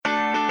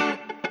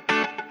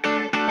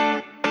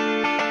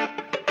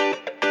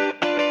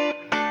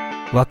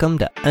Welcome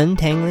to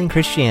Untangling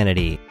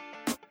Christianity.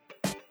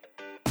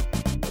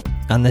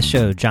 On this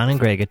show, John and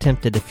Greg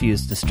attempt to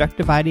diffuse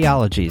destructive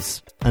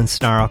ideologies,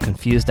 unsnarl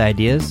confused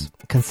ideas,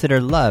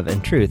 consider love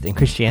and truth in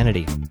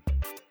Christianity.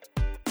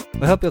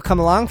 We hope you'll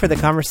come along for the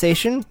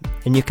conversation,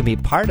 and you can be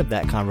part of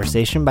that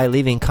conversation by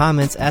leaving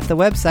comments at the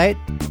website,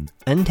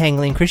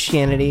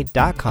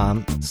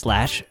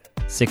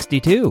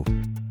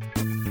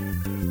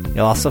 untanglingchristianity.com/62.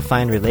 You'll also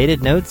find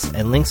related notes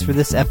and links for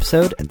this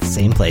episode at the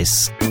same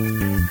place.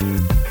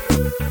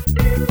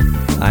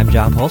 I'm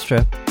John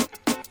Polstra.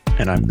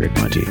 And I'm Greg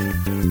Monteith.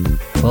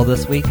 Well,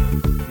 this week,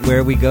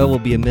 where we go will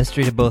be a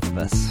mystery to both of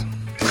us.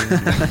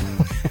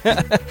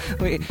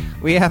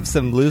 we have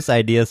some loose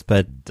ideas,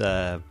 but,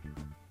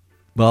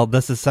 well,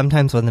 this is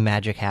sometimes when the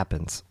magic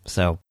happens.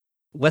 So,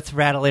 what's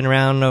rattling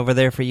around over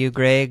there for you,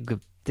 Greg?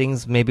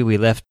 Things maybe we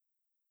left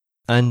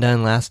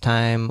undone last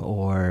time,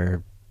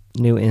 or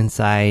new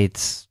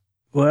insights?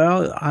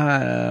 Well,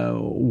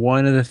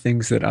 one of the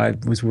things that I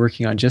was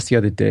working on just the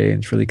other day,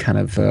 and it's really kind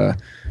of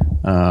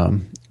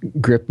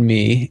gripped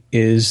me,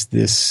 is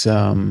this,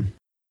 I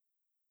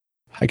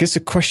guess, a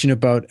question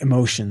about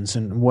emotions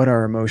and what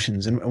are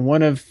emotions. And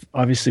one of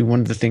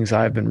the things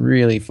I've been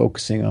really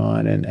focusing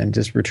on and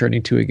just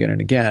returning to again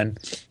and again,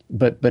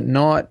 but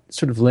not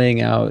sort of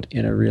laying out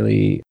in a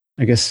really,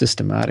 I guess,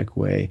 systematic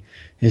way,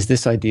 is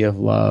this idea of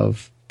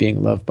love,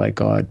 being loved by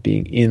God,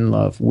 being in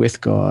love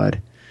with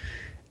God.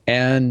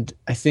 And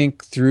I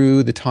think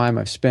through the time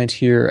I've spent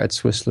here at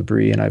Swiss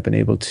L'Abri, and I've been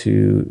able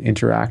to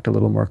interact a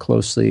little more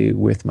closely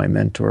with my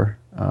mentor,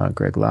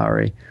 Greg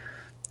Laurie,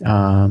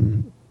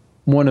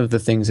 one of the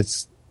things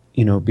that's,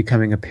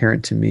 becoming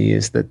apparent to me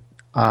is that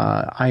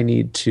I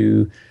need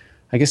to,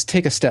 I guess,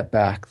 take a step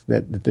back,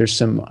 that there's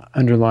some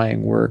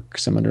underlying work,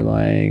 some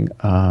underlying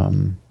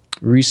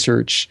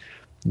research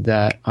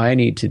that I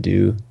need to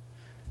do.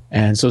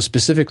 And so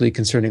specifically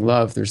concerning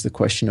love, there's the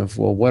question of,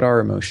 well, what are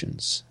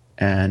emotions?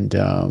 And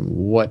how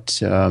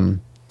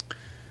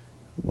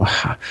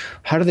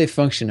do they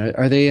function?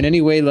 Are they in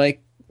any way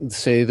like,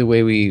 say, the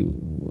way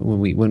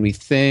when we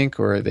think,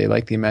 or are they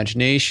like the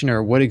imagination,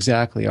 or what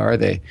exactly are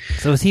they?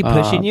 So is he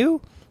pushing you?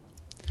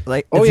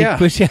 Like, oh yeah,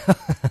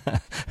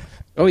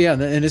 oh yeah,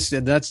 and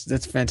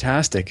that's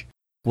fantastic.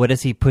 What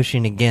is he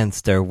pushing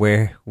against, or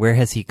where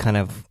has he kind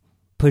of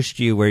pushed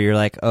you where you're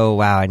like, oh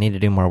wow, I need to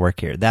do more work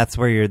here? That's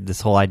where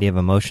this whole idea of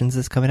emotions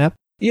is coming up.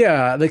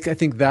 Yeah, I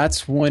think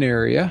that's one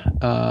area,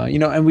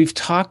 and we've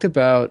talked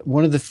about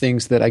one of the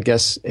things that I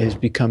guess has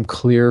become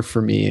clear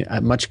for me,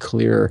 much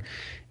clearer,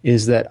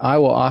 is that I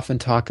will often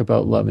talk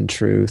about love and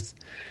truth,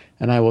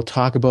 and I will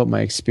talk about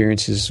my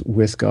experiences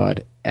with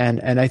God.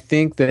 And I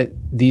think that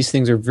these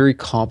things are very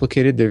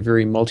complicated, they're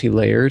very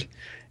multi-layered,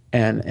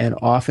 and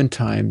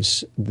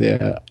oftentimes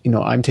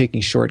I'm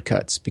taking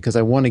shortcuts because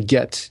I want to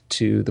get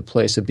to the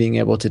place of being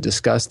able to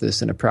discuss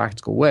this in a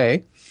practical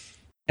way,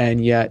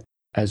 and yet,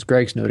 as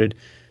Greg's noted,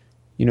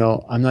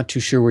 I'm not too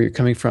sure where you're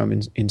coming from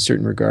in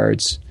certain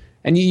regards.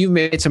 And you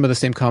made some of the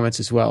same comments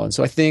as well. And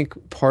so I think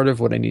part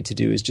of what I need to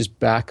do is just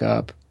back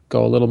up,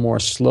 go a little more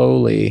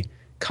slowly,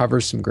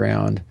 cover some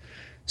ground.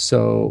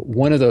 So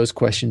one of those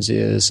questions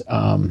is,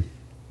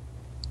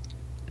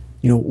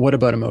 what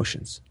about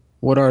emotions?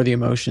 What are the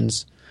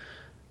emotions?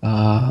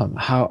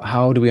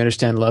 How do we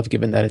understand love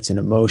given that it's an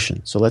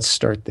emotion? So let's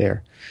start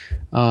there.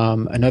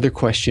 Another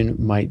question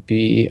might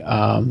be,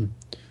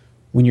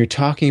 when you're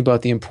talking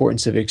about the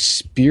importance of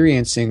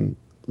experiencing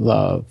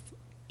love,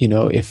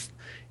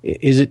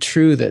 is it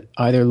true that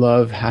either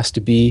love has to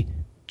be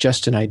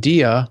just an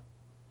idea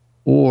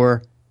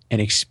or an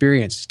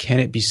experience?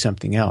 Can it be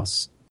something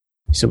else?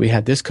 So we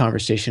had this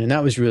conversation, and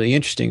that was really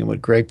interesting. And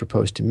what Greg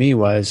proposed to me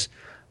was,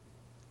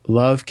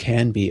 love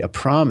can be a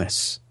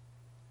promise.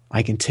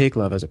 I can take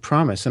love as a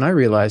promise. And I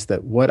realized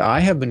that what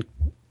I have been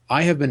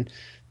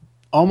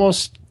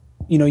almost,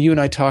 you and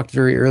I talked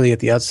very early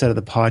at the outset of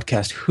the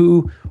podcast,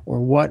 who or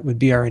what would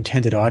be our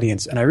intended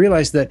audience. And I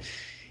realized that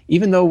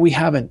even though we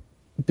haven't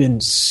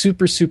been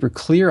super, super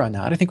clear on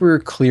that, I think we were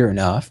clear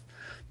enough,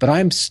 but I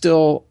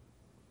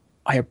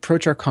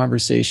approach our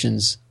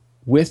conversations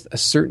with a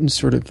certain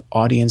sort of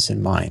audience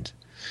in mind.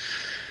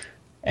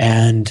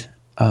 And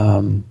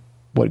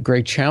what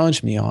Greg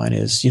challenged me on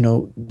is,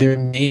 there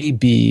may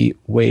be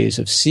ways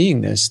of seeing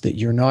this that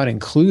you're not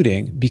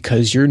including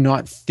because you're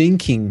not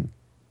thinking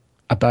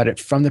about it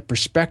from the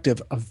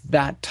perspective of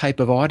that type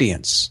of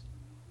audience.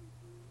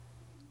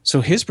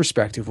 So his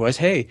perspective was,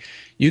 hey,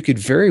 you could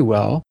very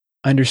well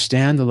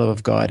understand the love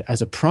of God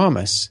as a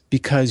promise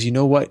because you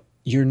know what?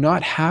 You're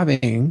not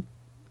having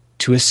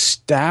to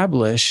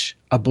establish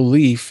a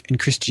belief in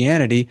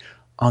Christianity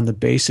on the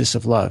basis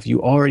of love.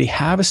 You already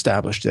have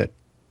established it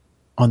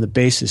on the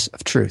basis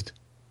of truth.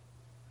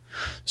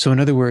 So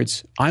in other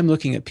words, I'm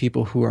looking at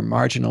people who are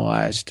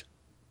marginalized,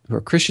 who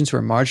are Christians who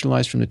are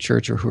marginalized from the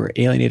church or who are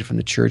alienated from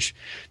the church,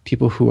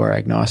 people who are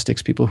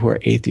agnostics, people who are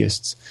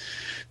atheists,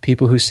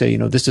 people who say,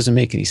 this doesn't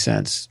make any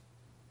sense.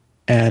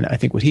 And I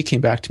think what he came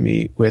back to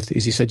me with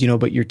is he said,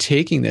 but you're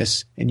taking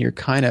this and you're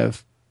kind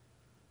of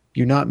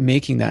You're not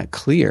making that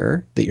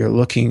clear that you're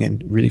looking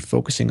and really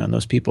focusing on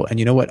those people. And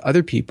you know what?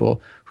 Other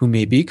people who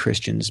may be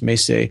Christians may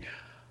say,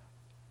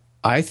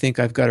 I think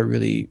I've got a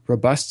really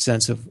robust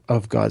sense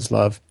of God's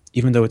love,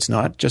 even though it's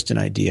not just an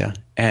idea.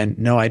 And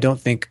no, I don't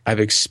think I've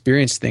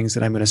experienced things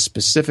that I'm going to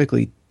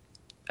specifically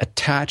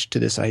attach to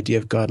this idea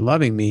of God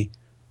loving me,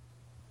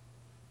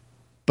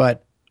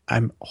 but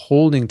I'm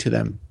holding to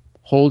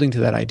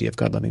that idea of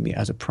God loving me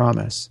as a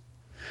promise.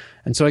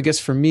 And so I guess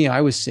for me,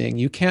 I was saying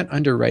you can't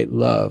underwrite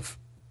love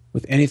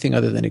with anything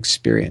other than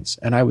experience,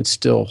 and I would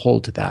still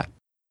hold to that.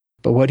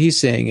 But what he's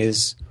saying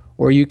is,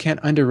 or you can't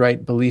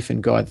underwrite belief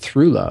in God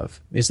through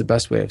love, is the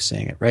best way of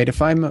saying it, right?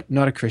 If I'm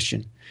not a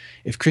Christian,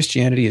 if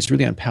Christianity is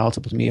really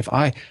unpalatable to me, if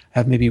I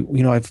have maybe,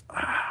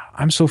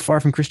 I'm so far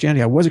from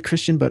Christianity. I was a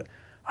Christian, but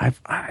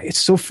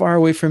it's so far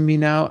away from me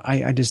now.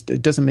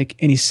 It doesn't make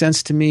any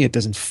sense to me. It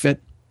doesn't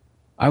fit.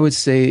 I would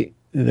say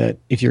that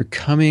if you're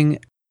coming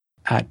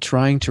at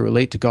trying to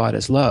relate to God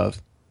as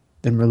love,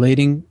 then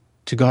relating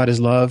to God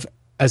as love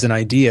as an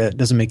idea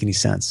doesn't make any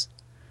sense.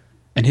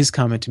 And his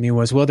comment to me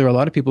was, well, there are a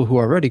lot of people who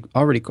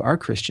already are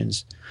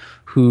Christians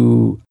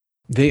who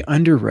they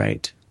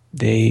underwrite,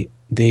 they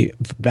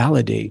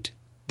validate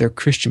their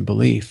Christian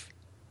belief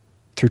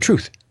through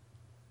truth.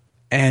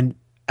 And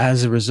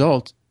as a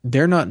result,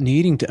 they're not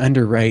needing to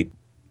underwrite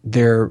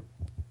their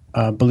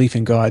belief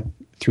in God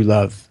through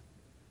love.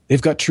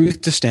 They've got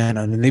truth to stand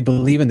on, and they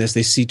believe in this.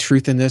 They see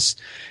truth in this,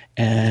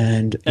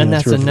 and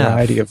that's through a enough.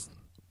 variety of.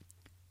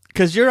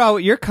 Because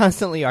you're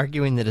constantly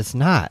arguing that it's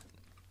not.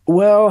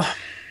 Well,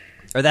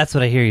 or that's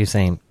what I hear you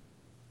saying.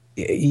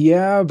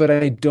 Yeah, but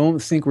I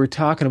don't think we're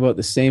talking about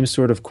the same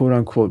sort of quote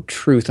unquote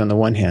truth on the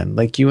one hand.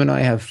 Like you and I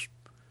have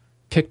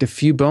picked a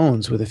few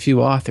bones with a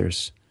few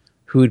authors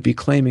who would be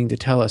claiming to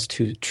tell us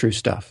true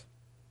stuff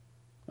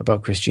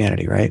about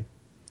Christianity, right?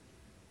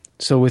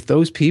 So with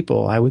those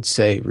people, I would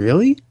say,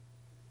 really?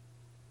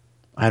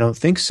 I don't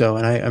think so.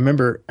 And I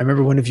remember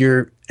one of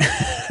your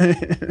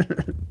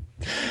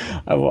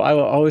I will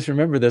always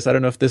remember this. I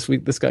don't know if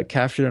this got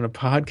captured on a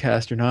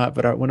podcast or not,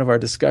 but one of our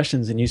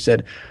discussions, and you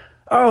said,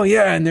 oh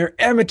yeah, and their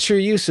amateur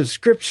use of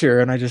scripture.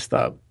 And I just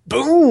thought,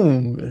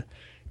 boom,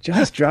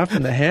 just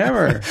dropping the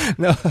hammer.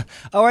 No.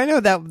 Oh, I know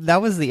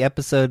that was the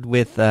episode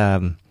with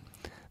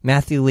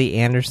Matthew Lee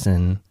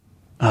Anderson.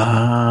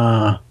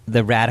 The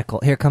radical.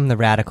 Here come the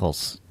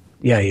radicals.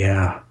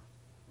 Yeah.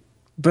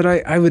 But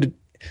I would,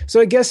 so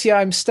I guess,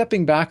 I'm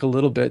stepping back a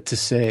little bit to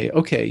say,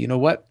 okay, you know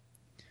what?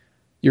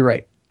 You're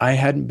right. I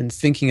hadn't been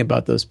thinking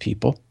about those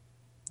people,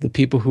 the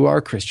people who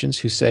are Christians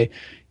who say,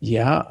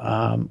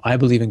 I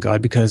believe in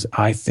God because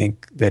I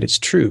think that it's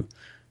true.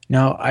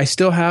 Now, I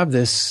still have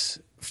this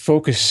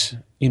focus,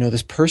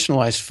 this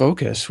personalized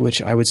focus,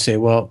 which I would say,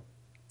 well,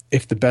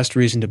 if the best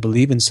reason to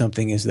believe in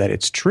something is that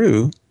it's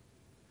true,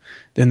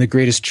 then the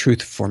greatest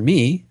truth for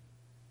me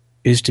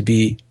is to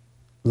be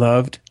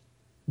loved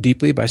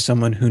deeply by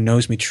someone who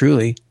knows me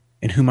truly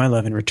and whom I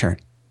love in return.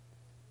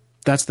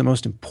 That's the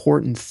most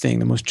important thing,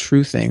 the most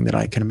true thing that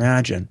I can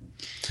imagine.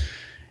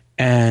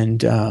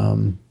 And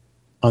on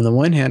the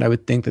one hand, I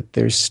would think that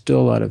there's still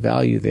a lot of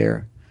value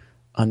there.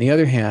 On the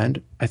other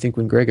hand, I think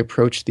when Greg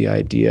approached the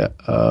idea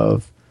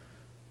of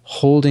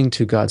holding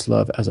to God's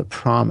love as a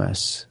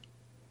promise,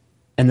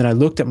 and then I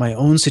looked at my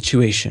own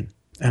situation,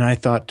 and I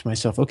thought to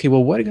myself, okay,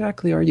 well, what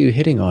exactly are you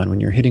hitting on when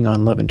you're hitting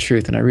on love and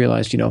truth? And I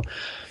realized,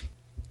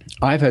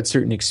 I've had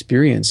certain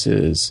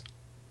experiences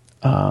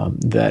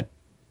that,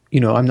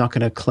 I'm not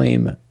going to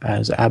claim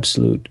as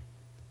absolute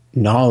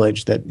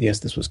knowledge that, yes,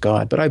 this was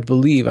God. But I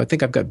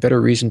think I've got better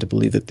reason to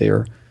believe that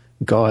they're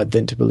God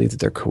than to believe that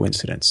they're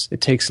coincidence.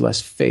 It takes less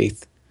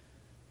faith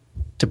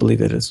to believe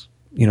that it's,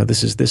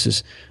 this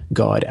is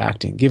God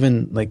acting,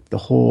 given like the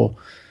whole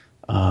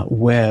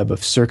web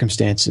of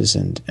circumstances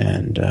and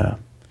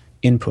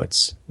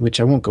inputs,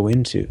 which I won't go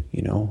into,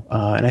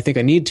 and I think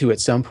I need to at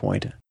some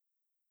point.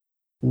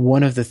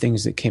 One of the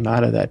things that came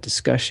out of that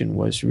discussion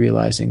was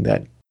realizing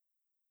that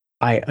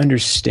I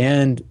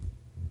understand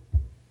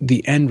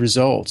the end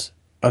result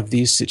of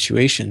these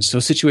situations. So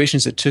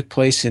situations that took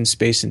place in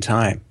space and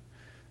time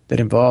that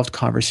involved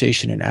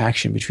conversation and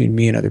action between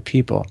me and other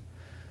people.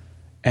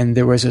 And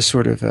there was a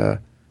sort of an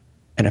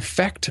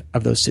effect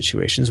of those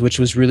situations, which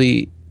was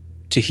really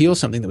to heal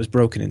something that was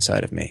broken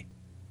inside of me.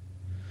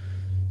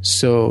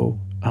 So,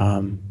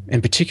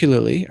 and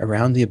particularly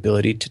around the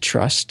ability to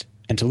trust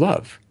and to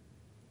love.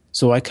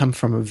 So I come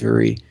from a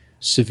very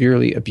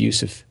severely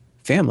abusive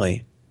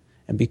family.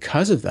 And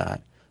because of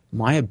that,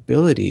 my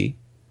ability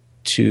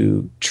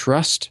to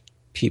trust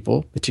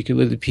people,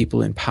 particularly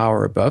people in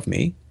power above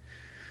me,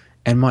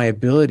 and my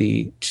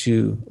ability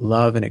to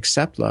love and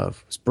accept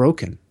love was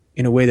broken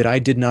in a way that I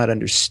did not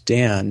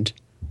understand,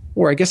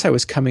 or I guess I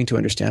was coming to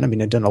understand. I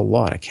mean, I've done a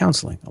lot of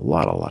counseling, a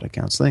lot of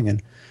counseling,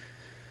 and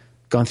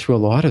gone through a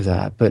lot of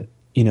that. But,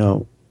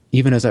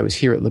 even as I was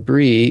here at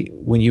L'Abri,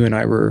 when you and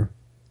I were,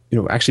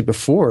 actually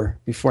before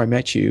I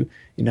met you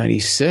in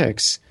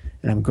 96,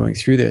 and I'm going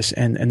through this,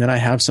 and then I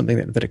have something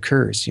that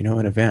occurs,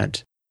 an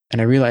event.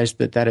 And I realized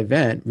that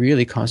event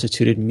really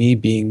constituted me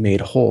being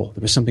made whole.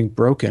 There was something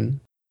broken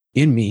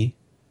in me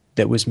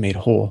that was made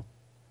whole.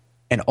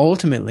 And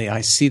ultimately,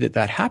 I see that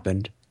that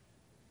happened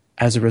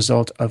as a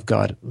result of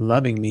God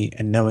loving me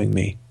and knowing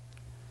me.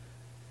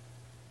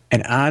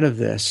 And out of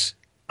this,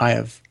 I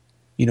have,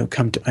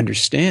 come to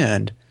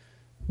understand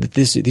that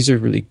these are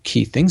really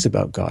key things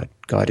about God.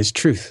 God is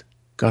truth.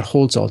 God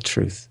holds all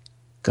truth.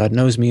 God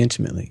knows me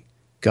intimately.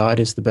 God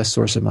is the best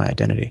source of my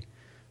identity.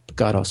 But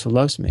God also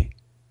loves me.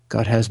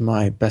 God has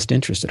my best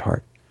interest at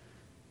heart.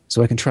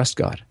 So I can trust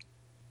God.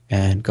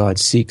 And God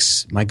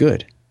seeks my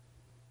good.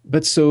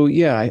 But so,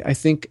 yeah, I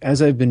think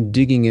as I've been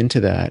digging into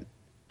that,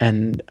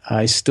 and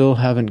I still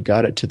haven't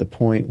got it to the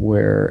point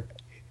where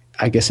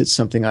I guess it's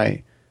something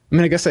I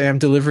guess I am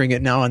delivering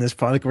it now on this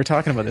pod. Like, we're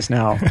talking about this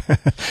now.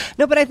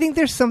 No, but I think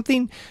there's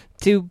something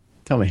to...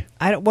 Tell me.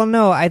 I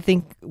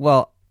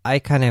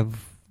kind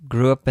of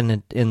grew up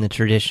in the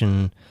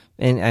tradition,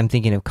 and I'm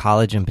thinking of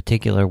college in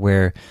particular,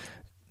 where,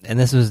 and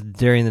this was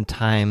during the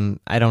time,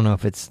 I don't know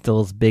if it's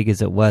still as big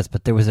as it was,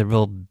 but there was a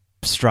real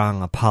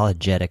strong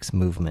apologetics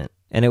movement.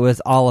 And it was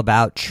all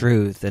about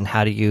truth and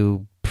how do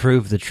you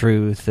prove the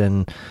truth.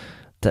 And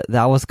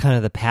that was kind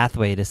of the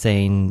pathway to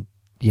saying,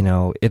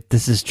 if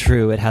this is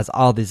true, it has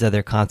all these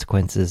other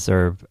consequences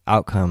or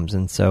outcomes.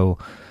 And so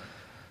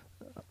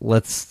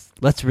let's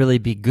really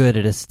be good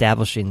at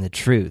establishing the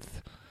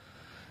truth.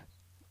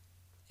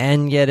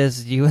 And yet,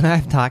 as you and I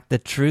have talked, the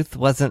truth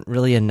wasn't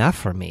really enough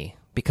for me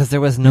because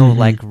there was no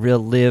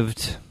real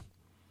lived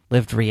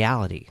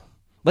reality.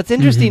 What's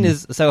interesting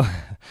is, so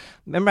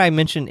remember I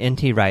mentioned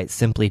N.T. Wright's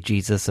Simply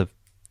Jesus a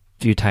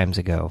few times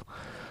ago.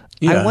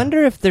 Yeah. I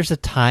wonder if there's a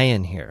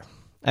tie-in here.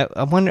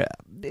 I wonder,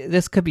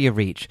 this could be a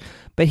reach,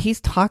 but he's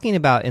talking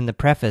about, in the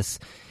preface,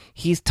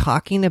 he's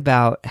talking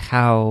about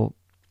how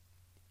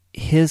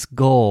his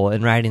goal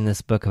in writing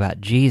this book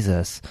about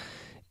Jesus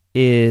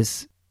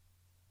is,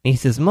 he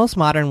says, most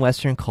modern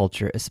Western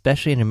culture,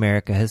 especially in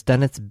America, has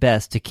done its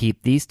best to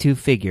keep these two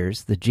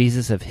figures, the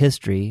Jesus of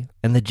history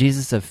and the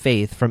Jesus of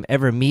faith, from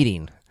ever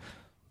meeting.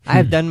 I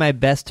have done my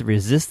best to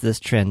resist this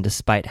trend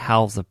despite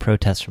howls of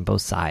protest from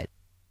both sides.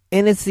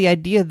 And it's the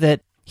idea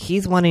that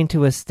he's wanting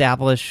to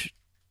establish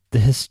the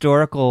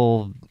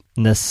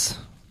historicalness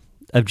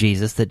of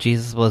Jesus, that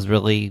Jesus was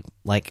really,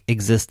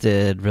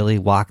 existed, really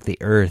walked the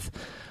earth,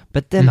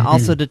 but then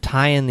also to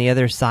tie in the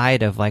other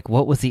side of,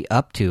 what was he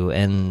up to,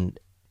 and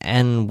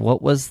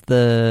what was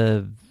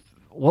the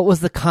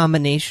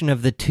combination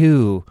of the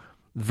two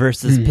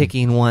versus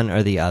picking one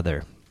or the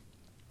other.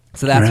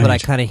 So that's what I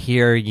kind of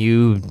hear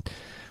you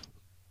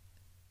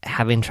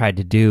having tried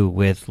to do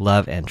with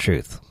Love and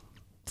Truth.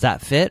 Does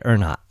that fit or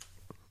not?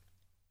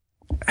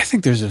 I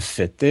think there's a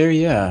fit there,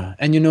 yeah.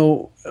 And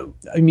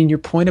your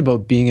point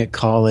about being at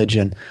college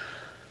and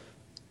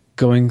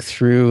living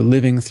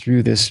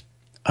through this,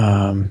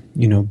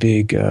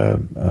 big,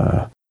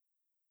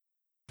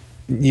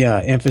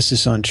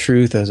 emphasis on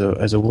truth as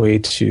a way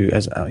to,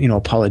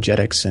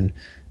 apologetics, and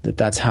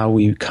that's how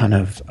we kind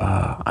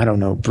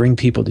of, bring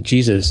people to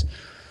Jesus.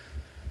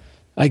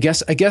 I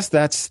guess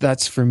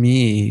that's for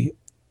me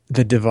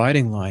the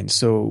dividing line.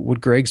 So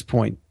what Greg's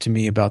point to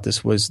me about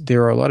this was,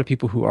 there are a lot of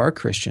people who are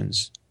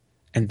Christians,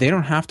 and they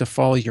don't have to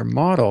follow your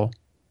model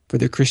for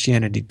their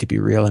Christianity to be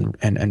real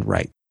and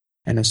right.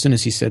 And as soon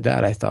as he said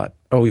that, I thought,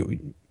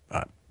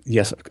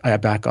 yes, I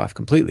back off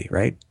completely,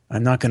 right?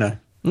 I'm not going to...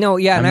 No,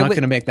 yeah, I'm not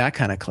going to make that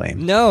kind of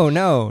claim. No.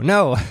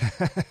 No,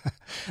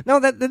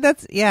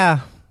 that's, yeah.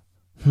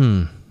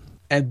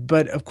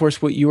 But of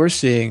course, what you're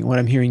saying, what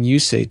I'm hearing you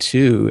say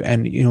too,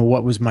 and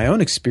what was my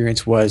own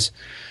experience was,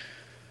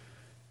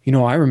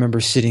 I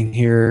remember sitting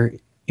here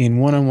in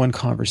one-on-one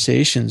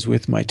conversations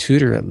with my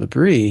tutor at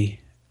L'Abri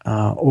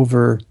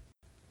over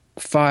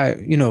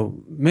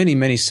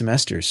many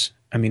semesters.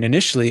 I mean,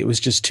 initially it was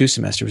just 2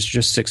 semesters, it was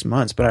just 6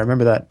 months, but I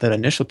remember that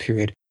initial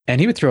period. And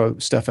he would throw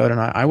stuff out,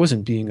 and I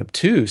wasn't being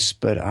obtuse,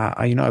 but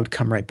I would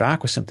come right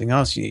back with something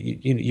else.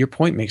 Your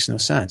point makes no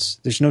sense.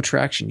 There's no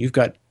traction.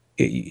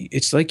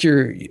 It's like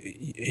you've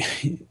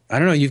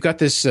got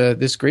this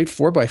great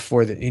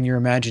 4x4 in your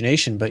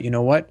imagination, but you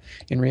know what?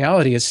 In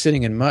reality, it's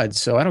sitting in mud.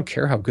 So I don't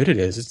care how good it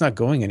is. It's not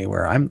going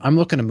anywhere. I'm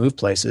looking to move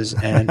places,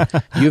 and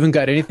you haven't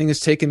got anything that's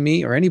taken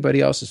me or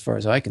anybody else, as far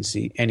as I can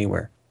see,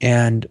 anywhere.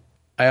 And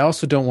I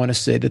also don't want to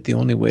say that the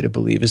only way to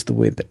believe is the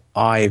way that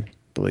I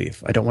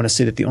believe. I don't want to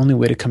say that the only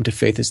way to come to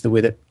faith is the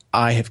way that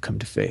I have come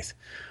to faith.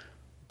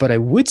 But I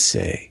would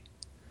say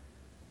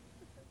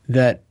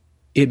that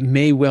it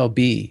may well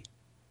be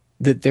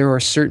that there are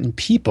certain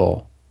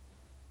people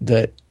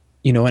that,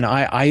 and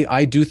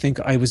I do think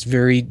I was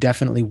very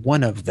definitely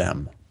one of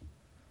them,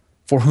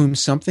 for whom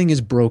something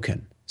is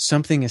broken,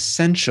 something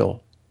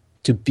essential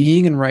to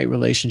being in right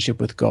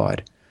relationship with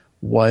God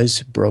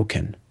was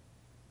broken.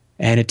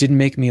 And it didn't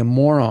make me a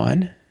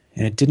moron,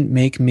 and it didn't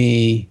make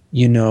me,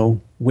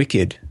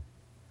 wicked.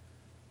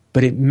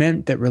 But it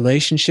meant that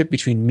relationship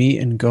between me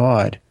and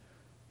God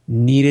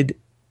needed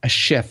a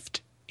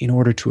shift in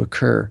order to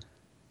occur.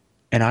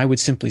 And I would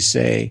simply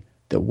say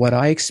that what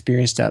I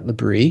experienced at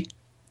L'Abri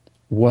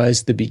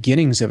was the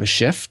beginnings of a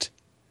shift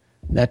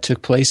that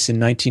took place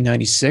in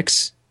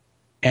 1996.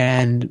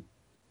 And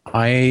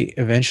I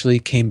eventually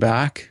came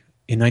back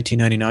in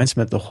 1999,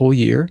 spent the whole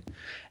year.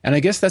 And I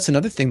guess that's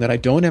another thing that I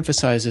don't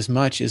emphasize as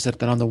much is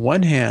that on the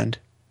one hand,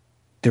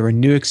 there were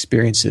new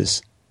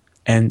experiences,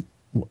 and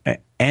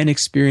an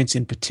experience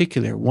in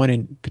particular, one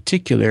in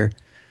particular,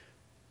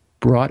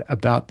 brought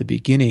about the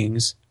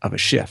beginnings of a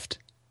shift.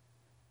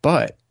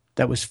 But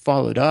that was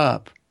followed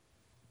up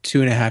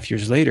 2.5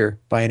 years later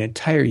by an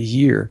entire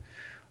year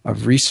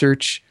of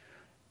research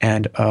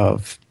and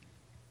of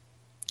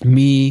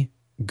me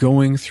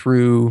going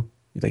through,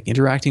 like,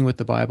 interacting with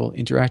the Bible,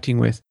 interacting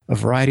with a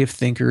variety of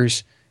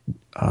thinkers,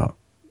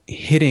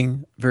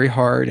 hitting very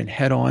hard and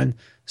head on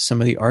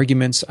some of the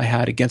arguments I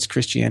had against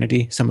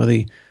Christianity, some of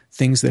the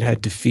things that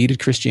had defeated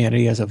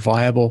Christianity as a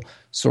viable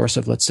source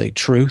of, let's say,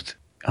 truth,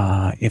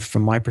 if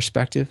from my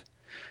perspective.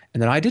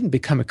 And then I didn't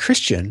become a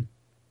Christian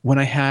when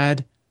I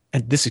had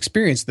this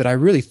experience that I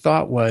really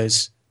thought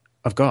was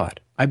of God.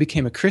 I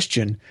became a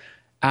Christian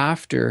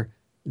after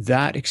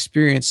that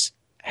experience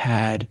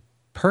had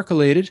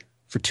percolated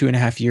for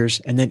 2.5 years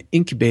and then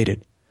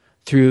incubated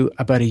through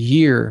about a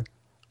year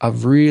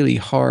of really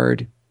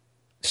hard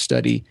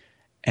study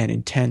and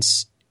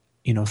intense,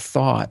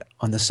 thought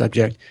on the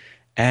subject,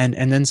 and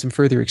then some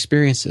further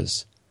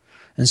experiences.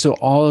 And so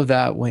all of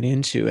that went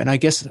into, and I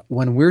guess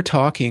when we're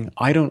talking,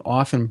 I don't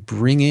often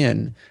bring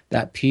in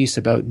that piece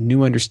about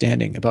new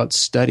understanding, about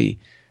study,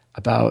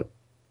 about,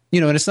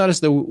 and it's not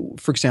as though,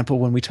 for example,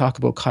 when we talk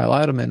about Kyle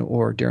Idleman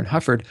or Darren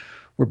Hufford,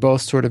 we're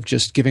both sort of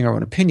just giving our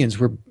own opinions.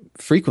 We're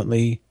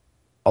frequently,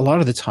 a lot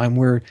of the time,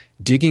 we're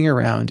digging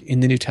around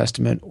in the New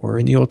Testament or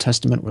in the Old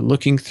Testament. We're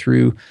looking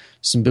through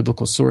some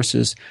biblical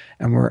sources,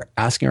 and we're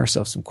asking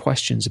ourselves some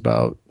questions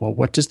about, well,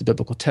 what does the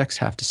biblical text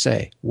have to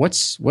say? What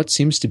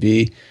seems to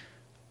be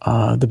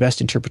the best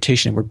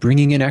interpretation? We're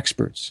bringing in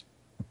experts,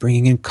 we're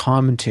bringing in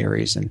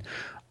commentaries and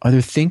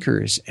other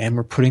thinkers, and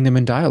we're putting them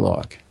in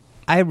dialogue.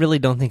 I really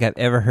don't think I've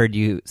ever heard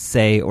you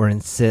say or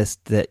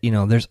insist that,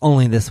 there's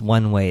only this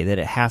one way, that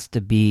it has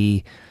to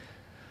be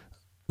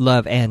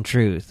love and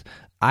truth.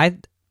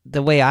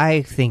 The way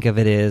I think of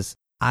it is,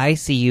 I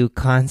see you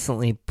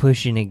constantly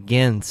pushing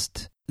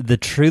against the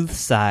truth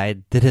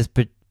side that has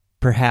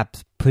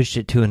perhaps pushed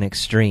it to an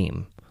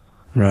extreme.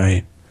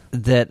 Right.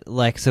 That,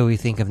 so we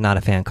think of Not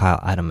a Fan Kyle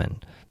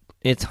Idleman.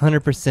 It's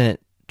 100%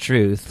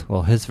 truth,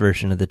 well, his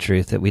version of the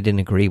truth that we didn't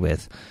agree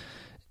with.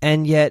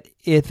 And yet,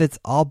 if it's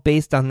all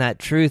based on that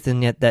truth,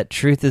 and yet that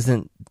truth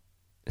isn't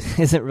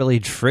really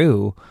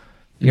true,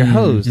 you're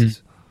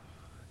hosed.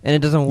 And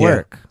it doesn't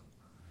work.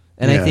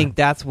 And I think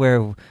that's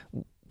where,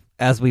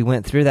 as we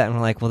went through that and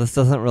we're like, well, this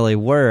doesn't really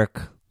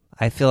work,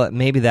 I feel that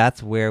maybe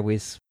that's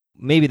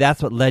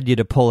what led you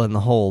to pull in the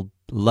whole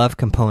love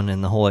component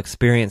and the whole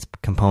experience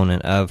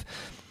component of,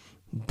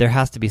 there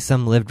has to be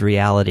some lived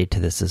reality to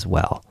this as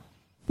well.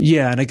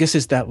 Yeah, and I guess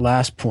it's that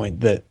last point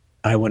that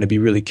I want to be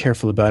really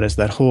careful about, is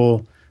that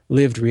whole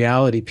lived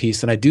reality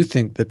piece. And I do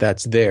think that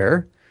that's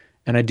there.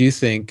 And I do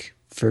think,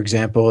 for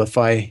example, if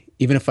I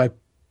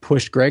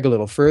pushed Greg a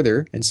little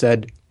further and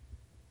said,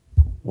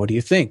 what do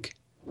you think?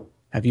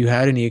 Have you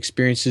had any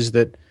experiences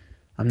that,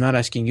 I'm not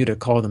asking you to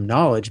call them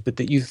knowledge, but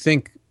that you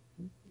think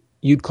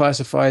you'd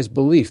classify as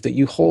belief, that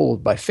you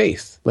hold by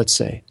faith, let's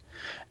say,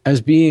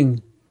 as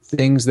being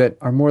things that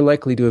are more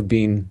likely to have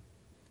been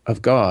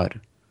of God?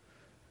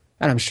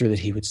 And I'm sure that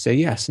he would say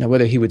yes. Now,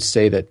 whether he would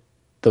say that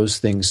those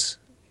things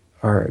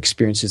are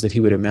experiences that he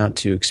would amount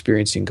to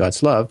experiencing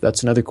God's love,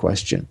 that's another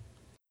question.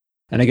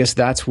 And I guess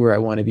that's where I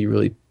want to be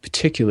really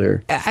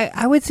particular.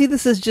 I would see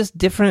this as just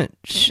different,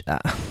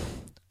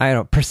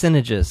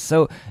 percentages.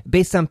 So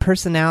based on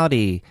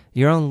personality,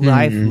 your own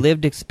life,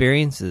 lived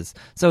experiences.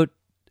 So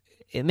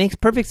it makes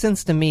perfect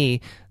sense to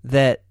me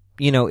that,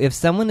 if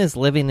someone is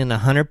living in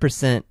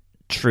 100%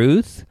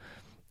 truth,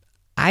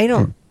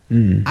 I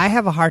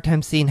have a hard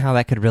time seeing how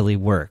that could really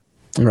work.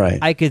 Right.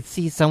 I could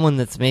see someone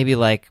that's maybe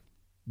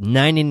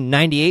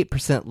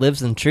 98%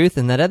 lives in truth,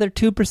 and that other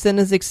 2%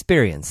 is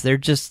experience.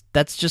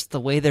 That's just the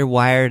way they're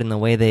wired and the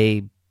way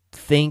they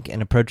think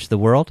and approach the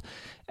world.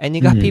 And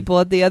you got people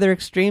at the other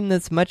extreme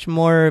that's much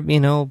more,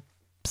 75%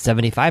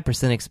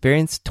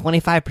 experience,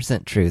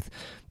 25% truth.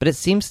 But it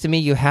seems to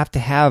me there has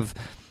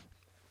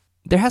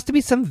to be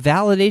some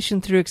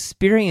validation through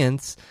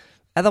experience.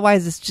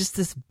 Otherwise, it's just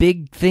this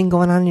big thing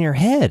going on in your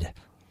head.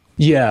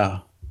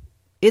 Yeah.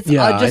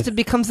 It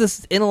becomes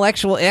this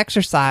intellectual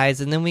exercise,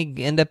 and then we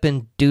end up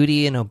in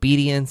duty and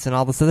obedience and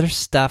all this other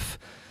stuff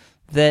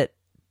that,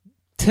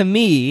 to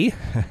me,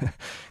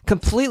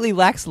 completely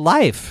lacks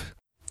life.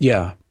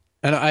 Yeah.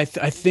 And I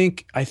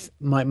think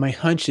my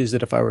hunch is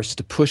that if I was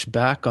to push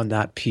back on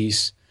that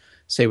piece,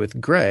 say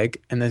with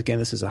Greg, and again,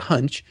 this is a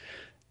hunch,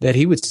 that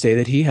he would say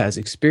that he has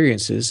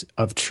experiences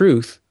of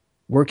truth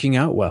working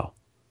out well.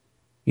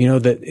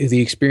 That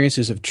the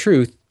experiences of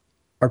truth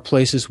are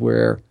places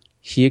where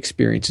he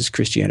experiences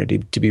Christianity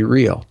to be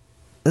real.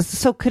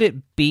 So could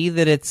it be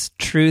that it's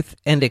truth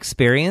and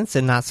experience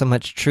and not so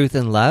much truth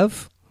and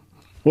love?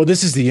 Well,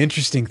 this is the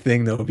interesting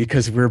thing, though,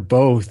 because we're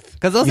both...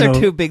 Because those are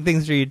two big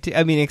things for you, too.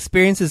 I mean,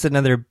 experience is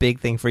another big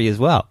thing for you as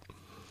well.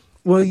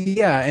 Well,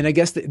 yeah, and I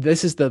guess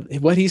this is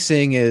what he's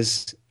saying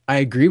is, I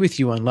agree with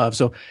you on love.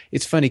 So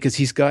it's funny because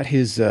he's got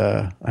his,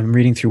 I'm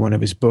reading through one of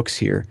his books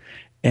here,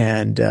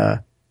 and,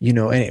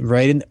 and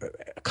right in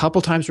a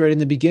couple times right in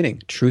the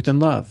beginning, truth and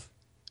love.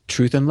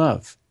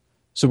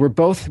 So we're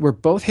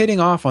both hitting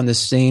off on the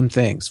same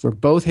things. We're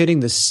both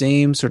hitting the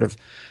same sort of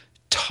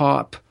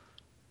top,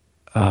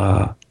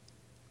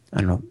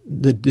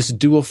 this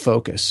dual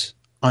focus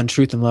on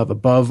truth and love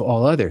above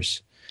all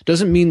others.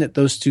 Doesn't mean that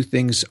those two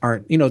things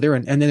aren't,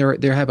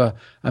 they have a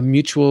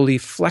mutually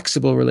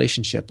flexible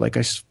relationship.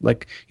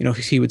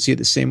 He would see it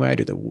the same way I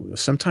do. That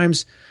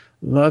sometimes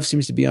love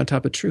seems to be on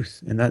top of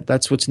truth, and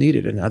that's what's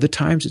needed. And other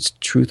times it's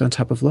truth on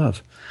top of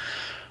love.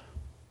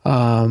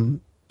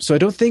 So I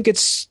don't think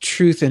it's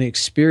truth and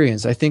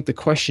experience. I think the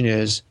question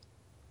is,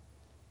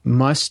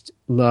 must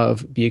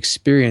love be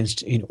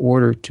experienced in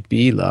order to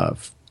be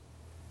love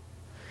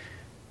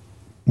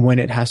when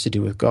it has to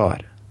do with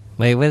God?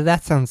 Wait,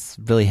 that sounds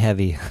really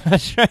heavy. I'm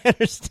not sure I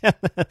understand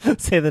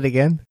that. Say that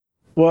again.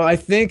 Well, I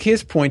think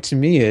his point to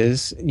me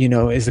is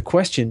the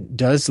question,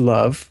 does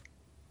love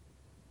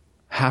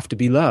have to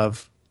be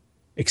love?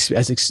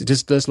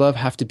 Does love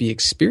have to be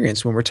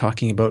experienced when we're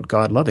talking about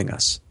God loving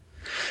us?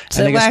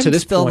 So I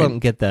still don't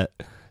get that.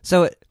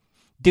 So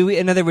do we,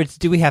 in other words,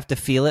 do we have to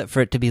feel it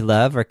for it to be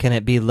love, or can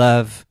it be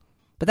love?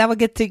 But that would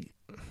get to...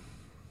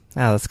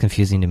 that's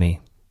confusing to me.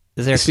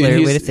 Is there a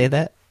clear way to say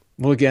that?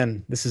 Well,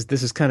 again, this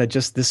is kind of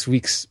just this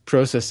week's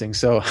processing,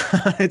 so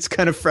it's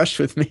kind of fresh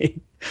with me.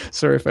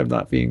 Sorry if I'm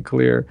not being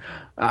clear.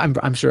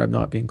 I'm sure I'm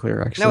not being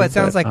clear, actually. No, it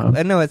sounds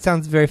it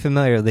sounds very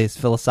familiar. These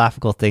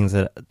philosophical things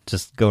that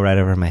just go right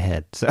over my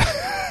head. So,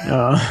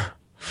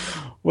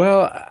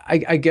 well,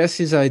 I guess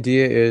his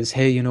idea is,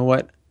 hey, you know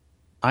what?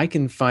 I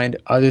can find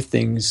other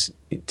things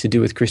to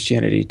do with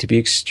Christianity to be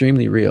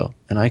extremely real,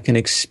 and I can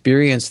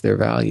experience their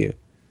value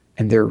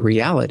and their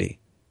reality.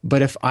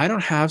 But if I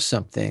don't have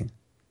something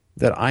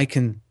that I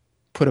can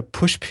put a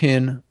push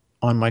pin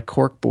on my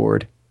cork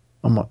board,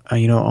 on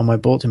my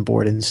bulletin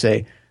board, and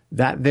say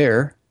that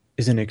there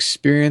is an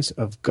experience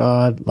of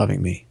God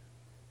loving me.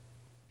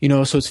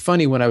 So it's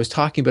funny when I was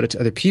talking about it to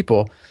other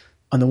people.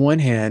 On the one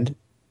hand,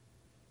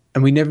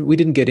 and we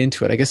didn't get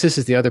into it. I guess this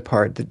is the other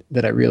part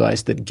that I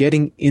realized, that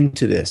getting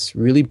into this,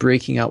 really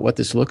breaking out what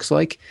this looks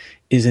like,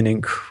 is an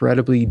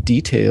incredibly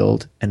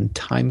detailed and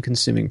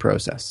time-consuming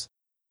process.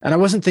 And I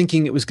wasn't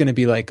thinking it was going to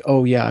be like,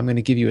 oh yeah, I'm going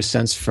to give you a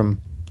sense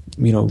from,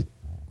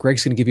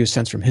 Greg's going to give you a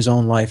sense from his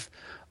own life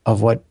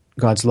of what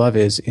God's love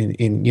is in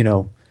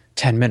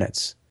 10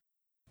 minutes.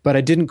 But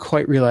I didn't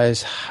quite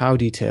realize how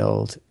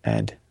detailed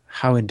and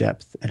how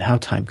in-depth and how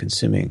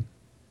time-consuming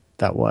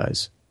that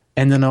was.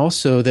 And then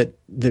also that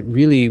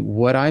really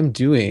what I'm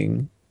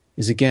doing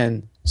is,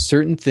 again,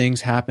 certain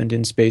things happened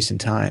in space and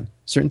time.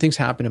 Certain things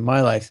happened in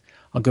my life.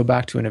 I'll go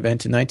back to an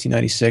event in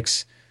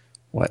 1996.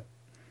 What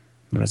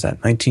was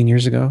that, 19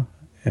 years ago?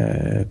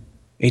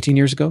 18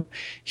 years ago,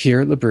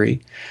 here at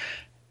L'Abri.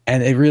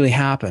 And it really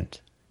happened,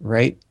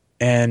 right?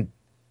 And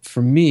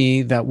for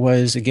me, that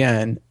was,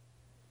 again,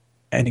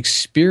 an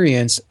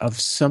experience of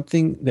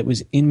something that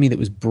was in me that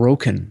was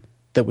broken,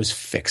 that was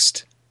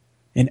fixed.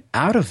 And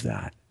out of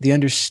that, the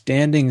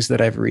understandings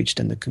that I've reached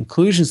and the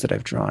conclusions that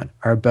I've drawn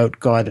are about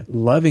God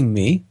loving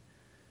me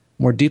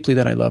more deeply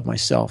than I love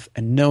myself,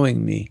 and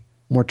knowing me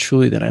more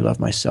truly than I love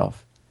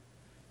myself.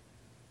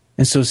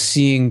 And so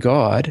seeing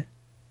God,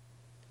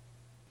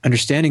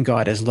 understanding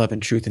God as love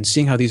and truth, and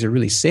seeing how these are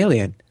really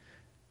salient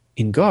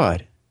in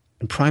God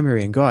and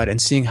primary in God,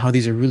 and seeing how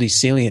these are really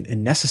salient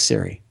and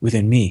necessary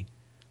within me.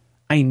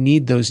 I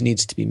need those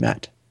needs to be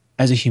met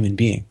as a human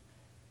being.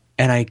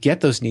 And I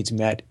get those needs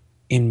met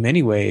in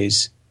many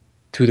ways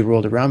through the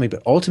world around me,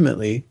 but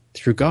ultimately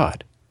through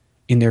God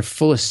in their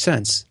fullest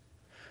sense.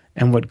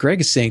 And what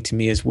Greg is saying to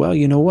me is, well,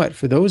 you know what?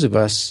 For those of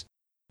us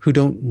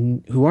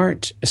who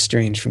aren't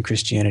estranged from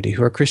Christianity,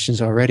 who are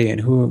Christians already and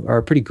who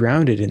are pretty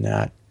grounded in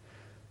that,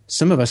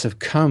 some of us have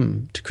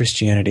come to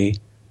Christianity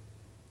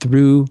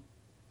through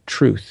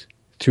truth,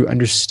 through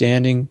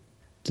understanding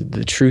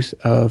the truth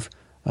of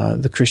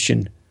the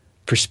Christian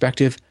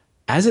perspective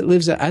as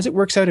it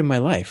works out in my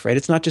life, right?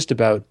 It's not just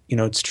about,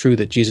 it's true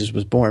that Jesus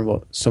was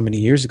born, so many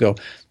years ago,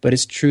 but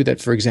it's true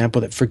that, for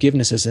example, that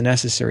forgiveness is a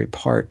necessary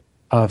part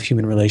of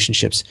human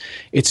relationships.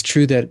 It's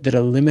true that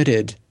a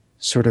limited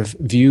sort of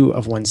view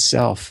of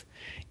oneself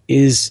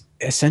is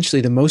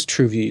essentially the most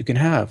true view you can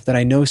have, that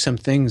I know some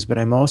things, but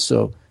I'm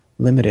also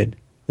limited,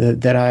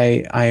 that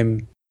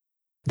I'm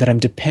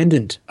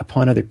dependent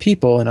upon other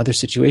people and other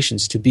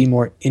situations to be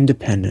more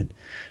independent.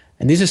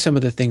 And these are some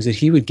of the things that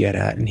he would get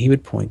at and he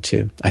would point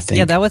to, I think.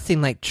 Yeah, that would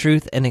seem like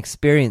truth and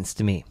experience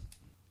to me,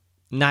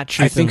 not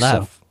truth and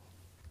love.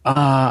 So.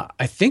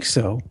 I think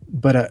so,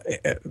 but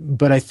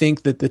I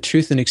think that the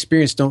truth and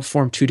experience don't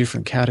form two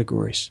different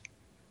categories.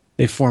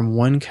 They form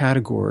one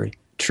category,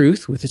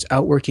 truth with its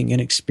outworking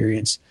in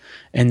experience,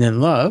 and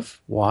then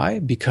love. Why?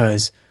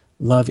 Because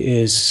love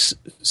is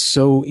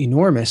so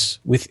enormous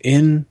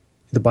within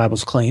the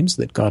Bible's claims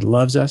that God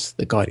loves us,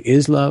 that God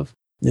is love,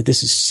 that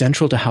this is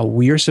central to how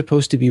we are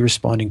supposed to be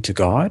responding to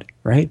God,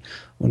 right?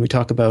 When we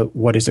talk about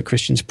what is a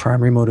Christian's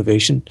primary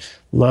motivation,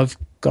 love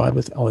God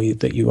with all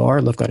that you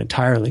are, love God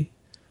entirely,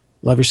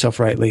 love yourself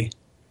rightly,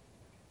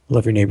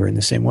 love your neighbor in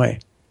the same way.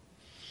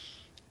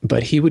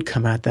 But he would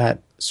come at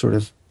that sort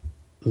of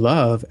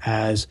love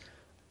is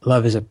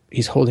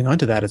he's holding on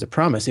to that as a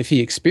promise. If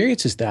he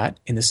experiences that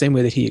in the same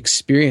way that he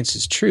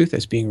experiences truth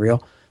as being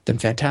real, then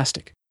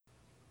fantastic.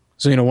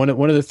 So, one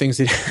of the things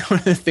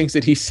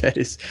that he said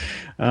is,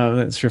 I'm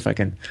not sure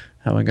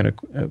how I'm going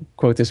to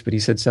quote this, but he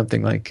said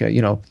something like,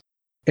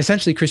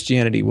 essentially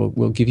Christianity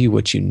will give you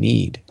what you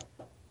need,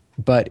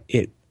 but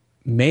it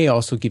may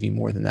also give you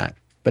more than that,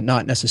 but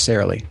not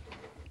necessarily.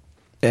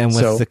 And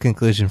what's the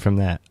conclusion from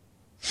that?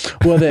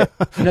 Well,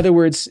 in other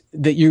words,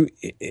 that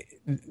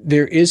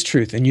there is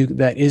truth and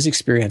that is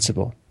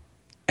experienceable,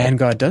 and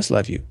God does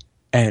love you.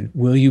 And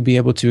will you be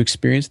able to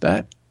experience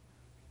that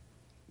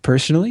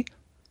personally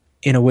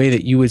in a way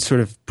that you would sort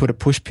of put a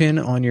push pin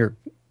on your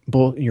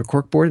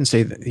cork board and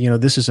say,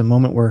 this is a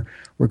moment where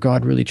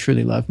God really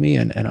truly loved me,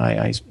 and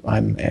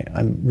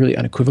I'm really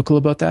unequivocal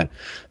about that?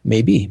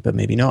 Maybe, but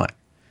maybe not.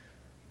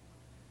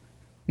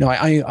 No,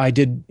 I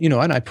did,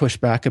 and I pushed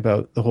back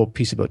about the whole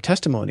piece about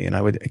testimony, and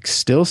I would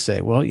still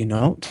say, well,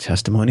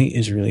 testimony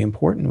is really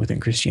important within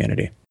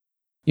Christianity,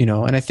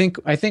 and I think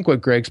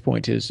what Greg's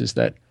point is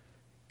that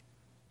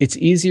it's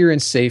easier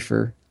and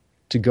safer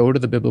to go to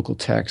the biblical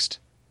text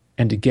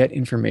and to get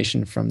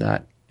information from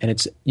that,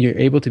 and you're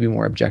able to be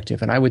more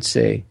objective. And I would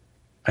say,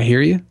 I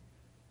hear you,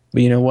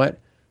 but you know what?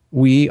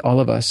 All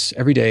of us,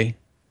 every day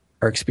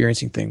are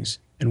experiencing things,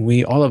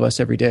 and all of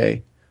us every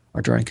day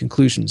are drawing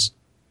conclusions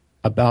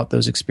about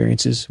those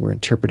experiences. We're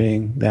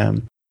interpreting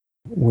them.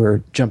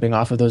 We're jumping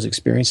off of those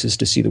experiences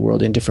to see the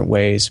world in different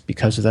ways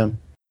because of them.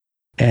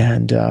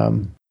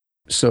 And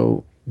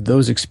so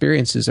those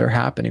experiences are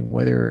happening,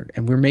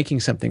 and we're making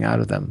something out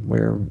of them.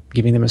 We're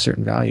giving them a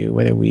certain value,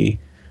 whether we're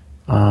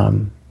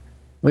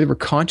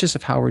conscious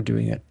of how we're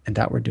doing it and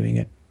that we're doing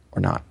it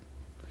or not.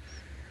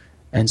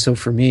 And so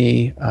for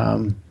me,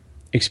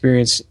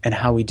 experience and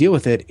how we deal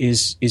with it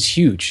is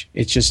huge.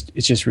 It's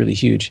just really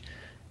huge.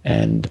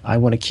 And I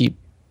want to keep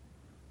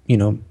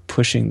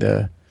pushing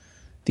the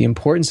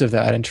importance of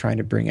that and trying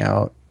to bring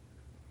out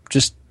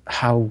just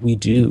how we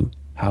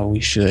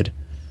should,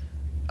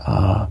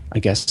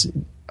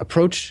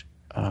 approach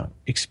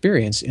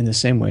experience in the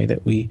same way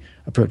that we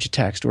approach a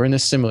text, or in a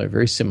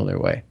very similar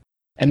way.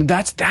 And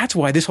that's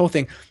why this whole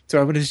thing. So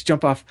I want to just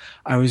jump off.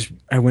 I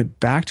went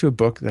back to a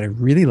book that I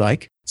really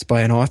like. It's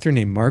by an author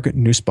named Margaret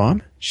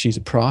Nussbaum. She's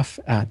a prof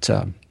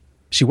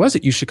she was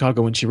at UChicago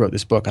when she wrote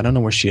this book. I don't know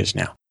where she is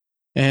now.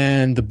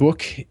 And the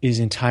book is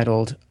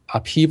entitled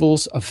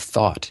Upheavals of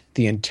Thought,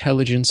 The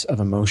Intelligence of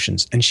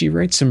Emotions. And she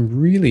writes some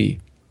really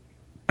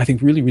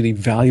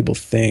valuable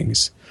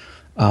things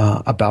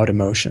about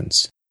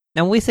emotions.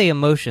 Now, when we say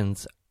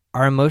emotions,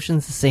 are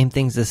emotions the same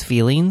things as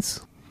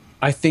feelings?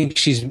 I think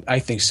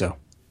so.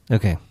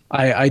 Okay.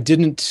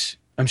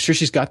 I'm sure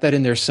she's got that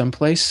in there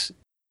someplace.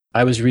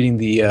 I was reading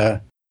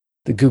the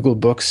Google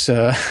Books,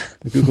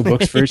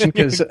 version,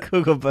 because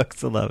Google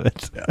Books, I love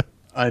it. Yeah.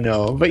 I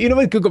know. But you know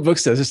what Google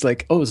Books does? It's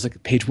like, it's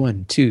like page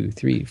 1, 2,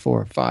 3,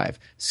 4, 5,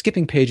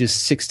 skipping pages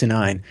 6 to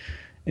 9.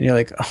 And you're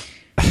like,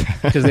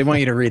 because they want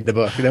you to read the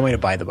book. They want you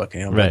to buy the book.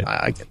 Right.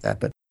 I get that.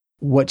 But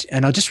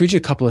and I'll just read you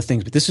a couple of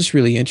things, but this is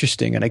really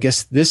interesting. And I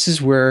guess this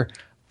is where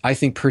I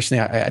think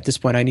personally, at this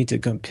point, I need to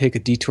go take a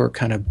detour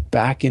kind of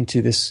back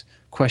into this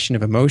question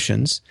of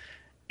emotions.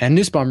 And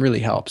Nussbaum really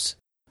helps.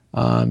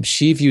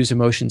 She views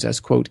emotions as,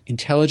 quote,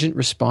 intelligent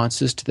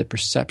responses to the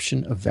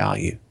perception of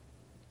value.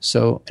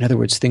 So, in other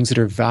words, things that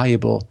are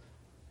valuable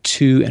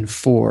to and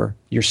for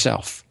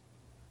yourself.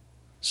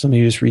 So let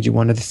me just read you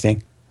one other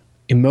thing.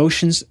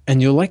 Emotions, and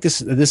you'll like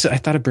this. I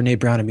thought of Brene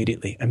Brown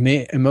immediately.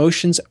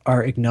 Emotions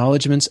are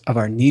acknowledgments of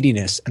our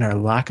neediness and our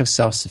lack of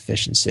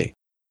self-sufficiency.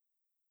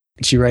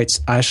 And she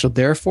writes, I shall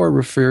therefore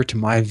refer to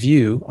my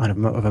view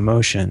of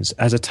emotions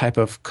as a type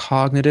of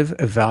cognitive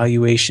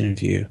evaluation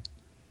view.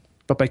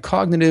 But by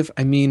cognitive,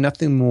 I mean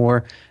nothing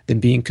more than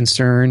being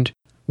concerned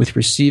with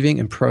receiving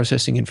and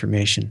processing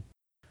information.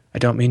 I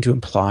don't mean to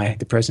imply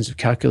the presence of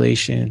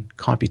calculation,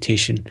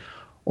 computation,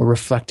 or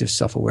reflective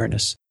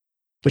self-awareness.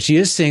 But she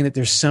is saying that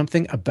there's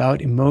something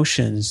about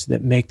emotions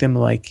that make them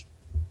like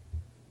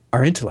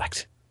our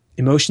intellect.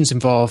 Emotions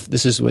involve,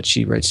 this is what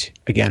she writes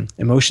again,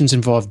 emotions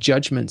involve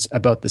judgments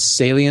about the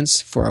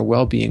salience for our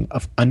well-being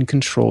of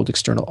uncontrolled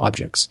external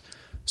objects.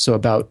 So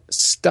about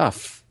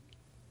stuff,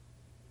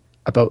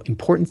 about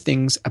important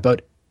things,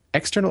 about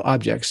external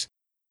objects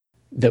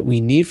that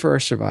we need for our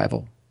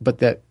survival, but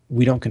that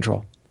we don't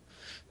control.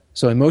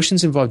 So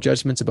emotions involve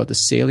judgments about the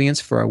salience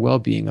for our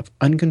well-being of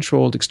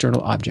uncontrolled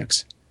external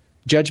objects,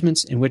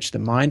 judgments in which the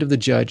mind of the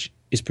judge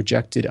is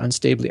projected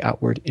unstably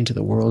outward into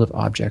the world of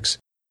objects.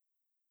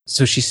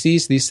 So she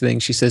sees these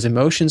things. She says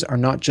emotions are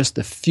not just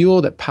the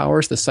fuel that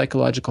powers the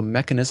psychological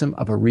mechanism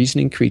of a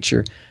reasoning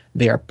creature.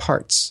 They are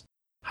parts,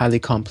 highly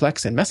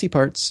complex and messy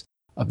parts,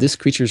 of this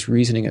creature's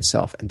reasoning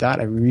itself. And that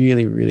I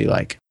really, really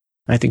like.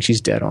 I think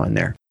she's dead on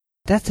there.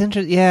 That's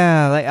interesting.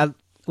 Yeah,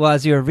 Well,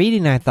 as you were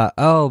reading, I thought,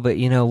 oh, but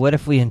what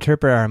if we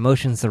interpret our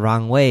emotions the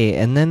wrong way?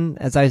 And then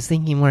as I was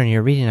thinking more and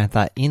you're reading, I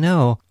thought,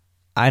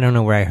 I don't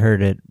know where I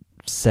heard it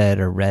said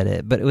or read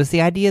it, but it was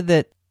the idea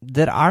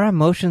that our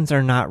emotions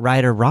are not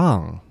right or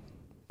wrong.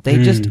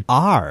 They just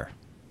are.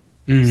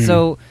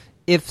 So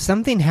if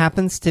something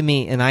happens to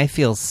me and I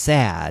feel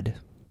sad,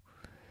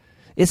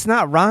 it's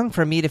not wrong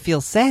for me to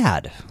feel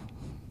sad.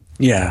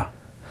 Yeah.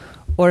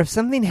 Or if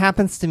something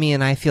happens to me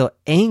and I feel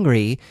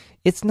angry,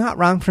 it's not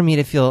wrong for me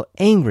to feel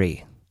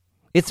angry.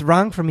 It's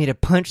wrong for me to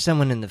punch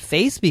someone in the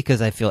face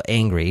because I feel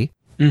angry.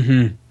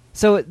 Mm-hmm.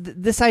 So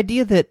this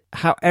idea that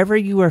however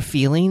you are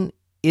feeling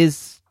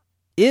is.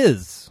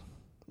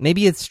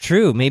 Maybe it's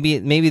true.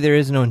 Maybe there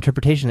is no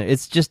interpretation there.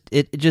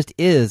 It just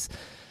is.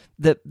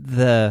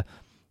 The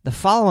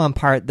follow-on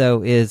part,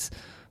 though, is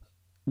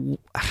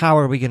how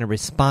are we going to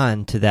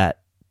respond to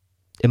that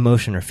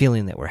emotion or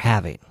feeling that we're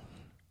having?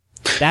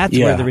 That's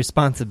where the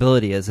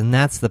responsibility is, and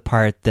that's the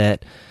part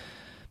that,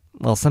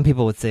 well, some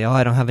people would say, oh,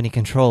 I don't have any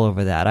control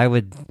over that.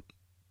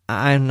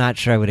 I'm not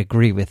sure I would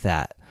agree with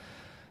that.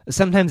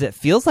 Sometimes it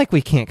feels like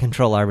we can't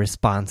control our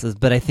responses,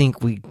 but I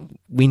think we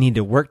need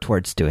to work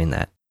towards doing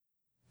that.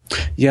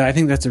 Yeah, I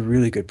think that's a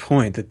really good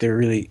point, that they're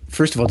really,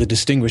 first of all, to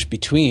distinguish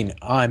between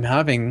I'm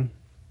having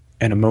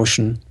an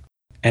emotion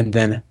and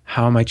then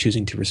how am I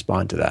choosing to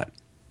respond to that?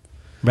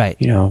 Right.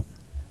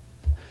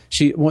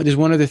 There's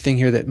one other thing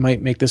here that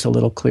might make this a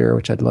little clearer,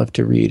 which I'd love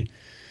to read.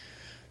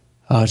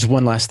 Just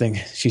one last thing.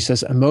 She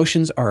says,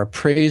 emotions are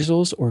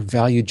appraisals or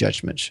value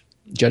judgments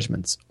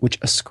which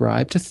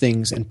ascribe to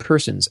things and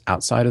persons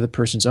outside of the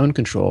person's own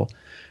control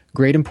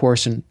great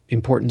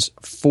importance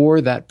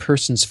for that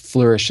person's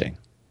flourishing.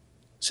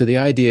 So the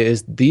idea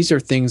is these are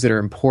things that are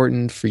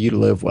important for you to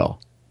live well,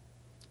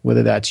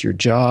 whether that's your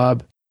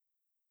job,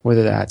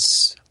 whether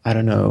that's,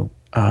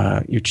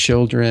 your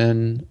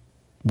children,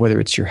 whether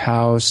it's your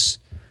house.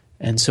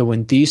 And so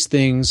when these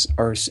things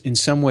are in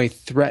some way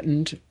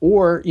threatened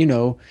or,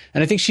 and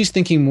I think she's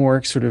thinking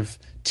more sort of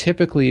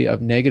typically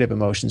of negative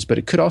emotions, but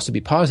it could also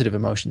be positive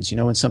emotions,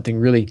 when something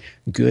really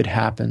good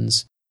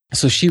happens.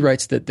 So she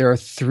writes that there are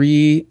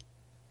three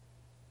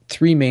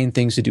main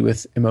things to do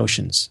with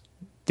emotions.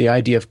 The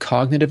idea of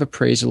cognitive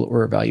appraisal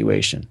or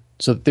evaluation.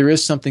 So there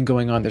is something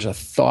going on. There's a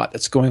thought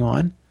that's going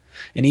on.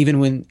 And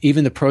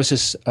even the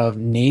process of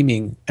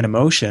naming an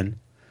emotion,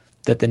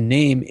 that the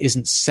name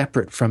isn't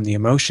separate from the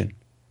emotion.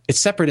 It's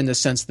separate in the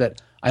sense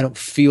that I don't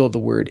feel the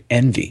word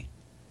envy,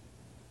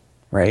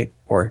 right?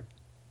 Or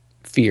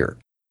fear.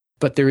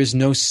 But there is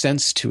no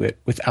sense to it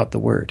without the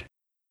word.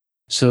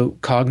 So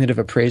cognitive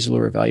appraisal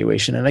or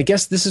evaluation. And I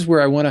guess this is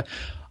where I want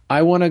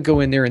to go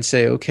in there and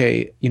say,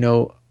 okay,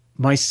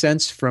 my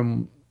sense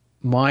from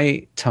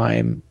my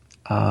time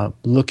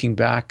looking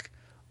back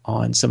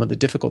on some of the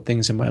difficult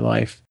things in my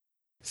life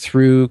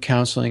through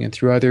counseling and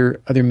through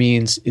other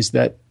means is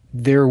that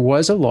there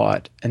was a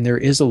lot and there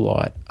is a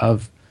lot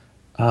of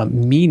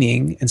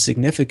meaning and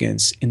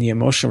significance in the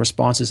emotional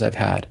responses I've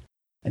had.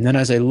 And then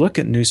as I look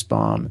at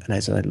Nussbaum and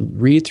as I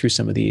read through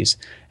some of these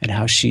and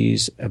how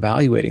she's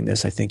evaluating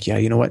this, I think, yeah,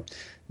 you know what?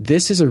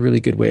 This is a really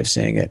good way of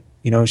saying it.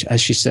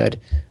 As she said,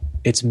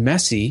 it's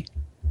messy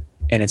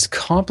and it's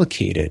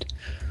complicated,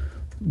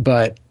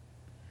 but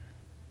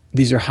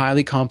these are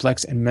highly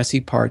complex and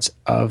messy parts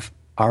of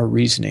our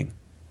reasoning.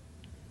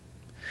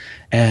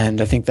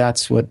 And I think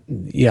that's what,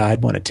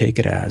 I'd want to take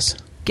it as.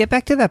 Get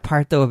back to that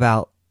part, though,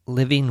 about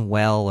living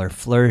well or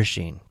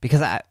flourishing,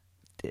 because I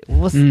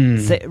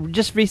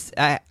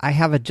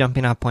have a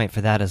jumping off point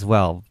for that as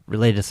well,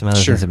 related to some other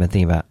things I've been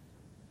thinking about.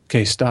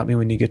 Okay, stop me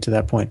when you get to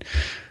that point.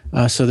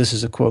 So this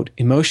is a quote.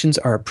 Emotions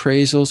are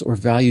appraisals or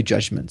value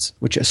judgments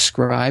which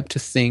ascribe to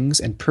things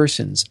and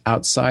persons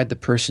outside the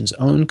person's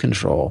own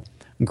control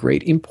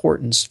great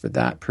importance for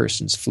that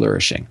person's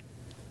flourishing.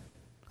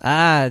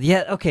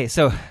 Yeah, okay.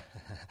 So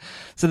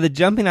the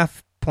jumping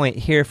off point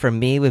here for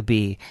me would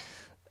be,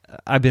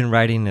 I've been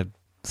writing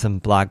some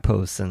blog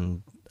posts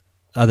and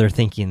other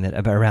thinking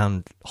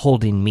around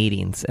holding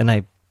meetings, and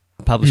I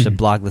published a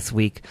blog this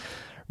week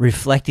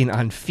reflecting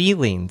on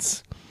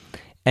feelings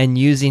and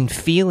using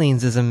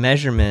feelings as a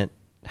measurement,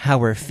 how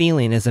we're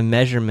feeling as a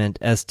measurement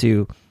as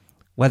to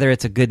whether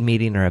it's a good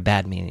meeting or a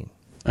bad meeting.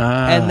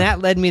 And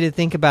that led me to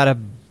think about a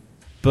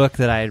book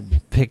that I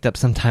picked up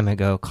some time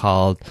ago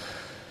called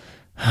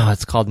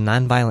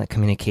Nonviolent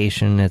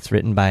Communication. It's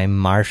written by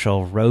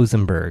Marshall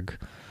Rosenberg.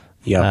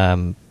 Yeah.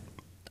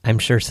 I'm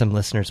sure some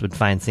listeners would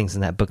find things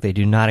in that book they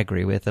do not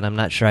agree with, and I'm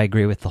not sure I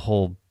agree with the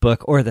whole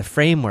book or the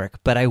framework,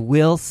 but I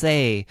will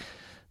say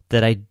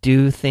that I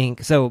do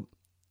think... So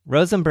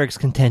Rosenberg's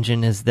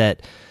contention is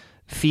that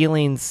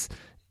feelings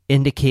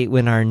indicate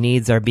when our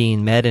needs are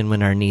being met and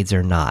when our needs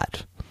are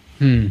not.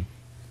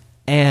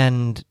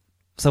 And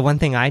so one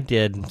thing I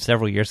did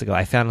several years ago,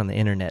 I found on the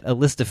internet a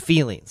list of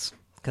feelings,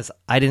 because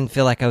I didn't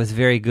feel like I was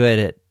very good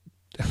at...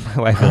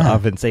 My wife would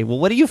often say, well,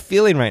 what are you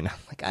feeling right now?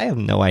 Like, I have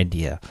no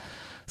idea.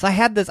 So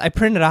I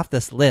printed off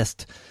this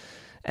list,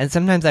 and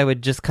sometimes I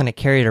would just kind of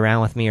carry it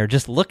around with me or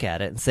just look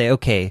at it and say,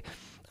 okay,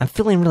 I'm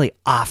feeling really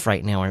off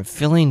right now, or I'm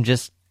feeling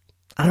just,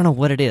 I don't know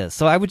what it is.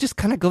 So I would just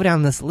kind of go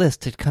down this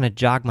list to kind of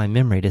jog my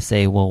memory to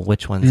say, well,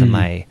 which ones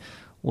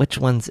which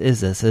ones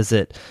is this? Is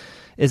it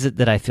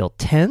that I feel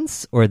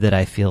tense or that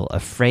I feel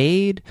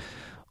afraid?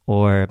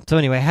 Or so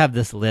anyway, I have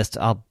this list.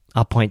 I'll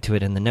point to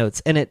it in the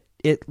notes. And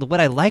what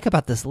I like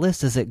about this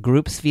list is it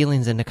groups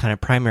feelings into kind of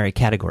primary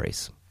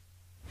categories.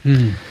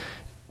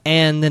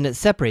 And then it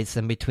separates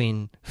them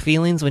between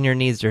feelings when your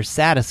needs are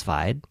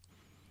satisfied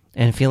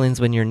and feelings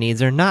when your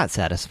needs are not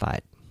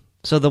satisfied.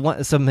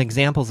 So some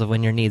examples of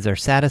when your needs are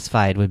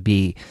satisfied would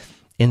be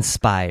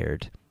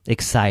inspired,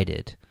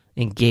 excited,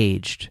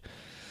 engaged,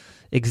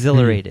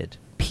 exhilarated,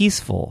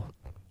 peaceful,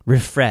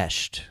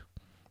 refreshed.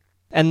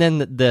 And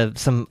then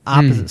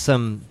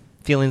some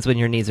feelings when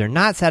your needs are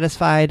not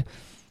satisfied: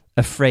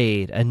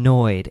 afraid,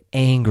 annoyed,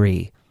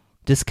 angry,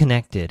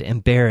 disconnected,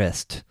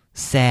 embarrassed,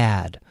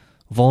 sad,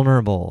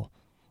 vulnerable,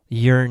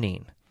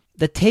 yearning.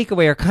 The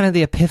takeaway, or kind of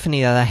the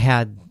epiphany that I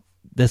had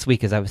this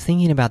week as I was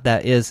thinking about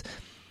that, is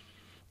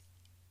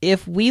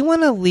if we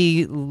want to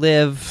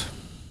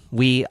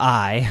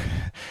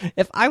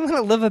if I want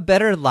to live a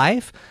better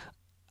life,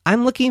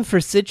 I'm looking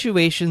for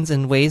situations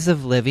and ways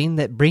of living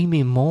that bring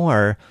me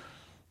more,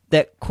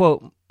 that,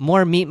 quote,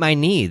 more meet my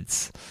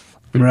needs.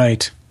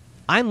 Right.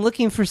 I'm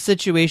looking for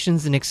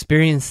situations and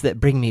experience that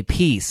bring me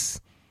peace,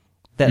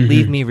 that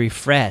leave me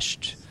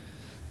refreshed,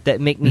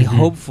 that make me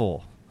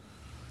hopeful,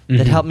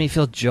 that help me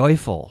feel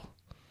joyful,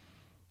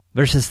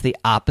 versus the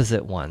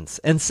opposite ones.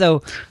 And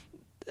so,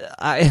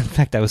 in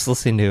fact, I was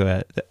listening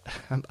to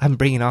I'm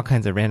bringing all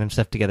kinds of random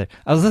stuff together.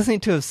 I was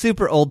listening to a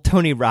super old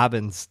Tony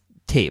Robbins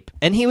tape,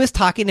 and he was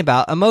talking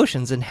about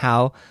emotions and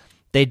how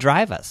they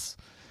drive us.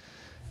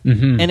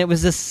 And it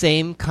was the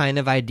same kind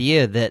of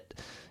idea that,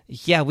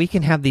 yeah, we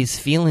can have these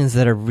feelings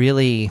that are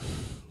really,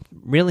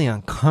 really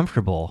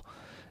uncomfortable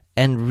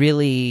and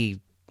really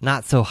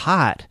not so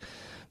hot,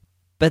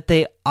 but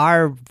they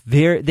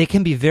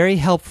can be very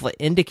helpful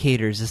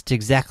indicators as to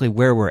exactly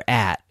where we're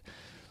at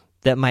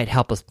that might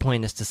help us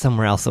point us to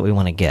somewhere else that we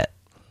want to get.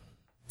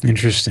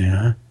 Interesting,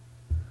 huh?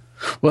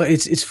 Well,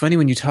 it's funny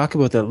when you talk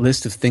about that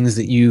list of things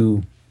that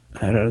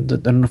I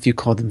don't know if you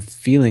call them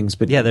feelings,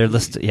 but yeah, they're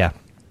listed. Yeah,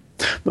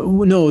 but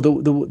no,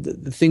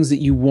 the things that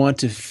you want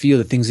to feel,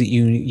 the things that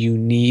you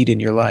need in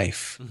your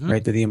life,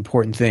 right? They're the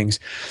important things,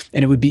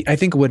 and I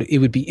think it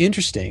would be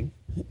interesting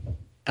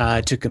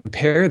to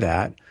compare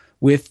that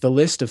with the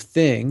list of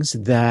things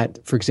that,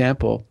 for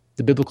example,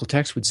 the biblical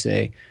text would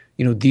say,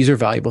 these are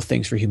valuable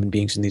things for human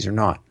beings and these are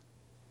not.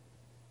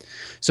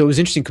 So it was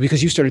interesting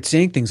because you started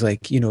saying things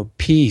like,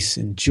 peace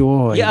and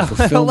joy and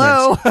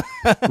fulfillment.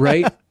 Hello.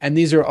 Right? And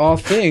these are all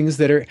things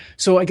that are,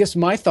 so I guess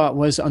my thought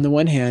was, on the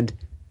one hand,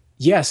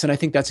 yes, and I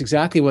think that's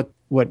exactly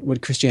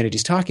what Christianity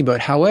is talking about.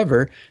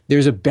 However,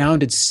 there's a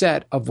bounded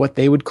set of what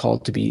they would call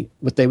to be,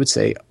 what they would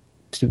say,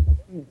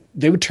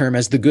 they would term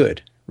as the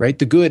good, right?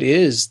 The good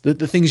is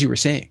the things you were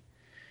saying,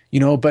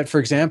 but for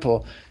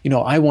example,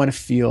 I want to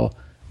feel,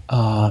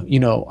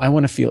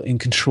 in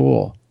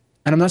control.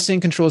 And I'm not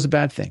saying control is a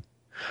bad thing,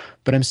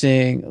 but I'm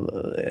saying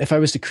if I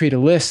was to create a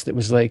list that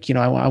was like,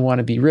 I want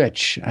to be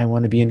rich, I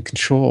want to be in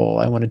control,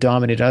 I want to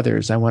dominate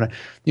others, I want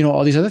to,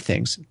 all these other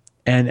things.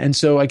 And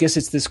so I guess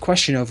it's this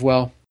question of,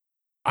 well,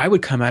 I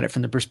would come at it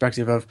from the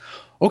perspective of,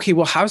 okay,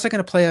 well, how is that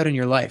going to play out in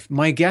your life?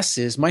 My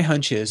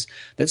hunch is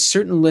that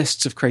certain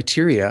lists of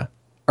criteria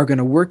are going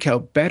to work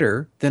out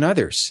better than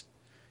others.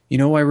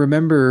 I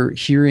remember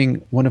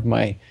hearing one of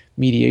my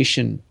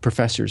mediation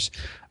professors,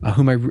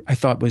 whom I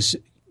thought was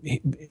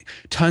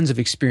tons of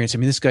experience. I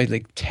mean, this guy,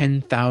 like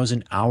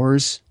 10,000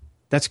 hours.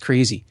 That's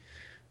crazy.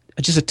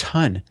 Just a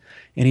ton.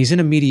 And he's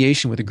in a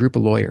mediation with a group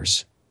of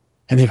lawyers,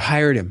 and they've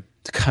hired him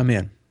to come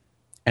in.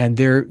 And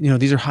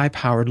these are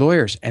high-powered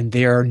lawyers, and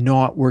they are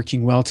not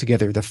working well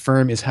together. The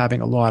firm is having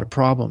a lot of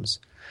problems.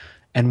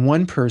 And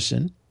one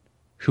person,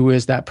 who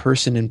is that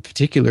person in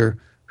particular,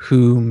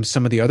 whom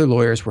some of the other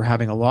lawyers were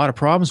having a lot of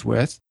problems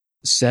with,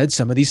 said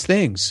some of these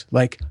things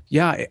like,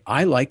 yeah,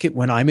 I like it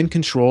when I'm in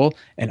control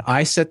and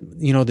I set,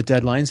 the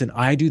deadlines and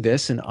I do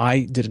this and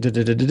I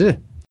da-da-da-da-da-da.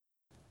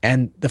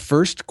 And the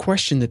first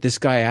question that this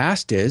guy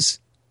asked is,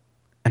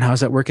 and how's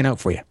that working out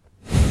for you?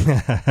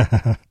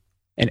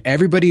 And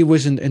everybody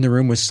was in the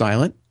room was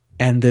silent.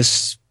 And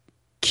this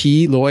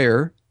key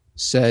lawyer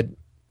said,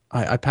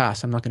 I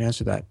pass. I'm not going to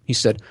answer that. He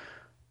said,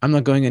 I'm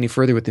not going any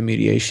further with the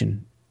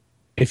mediation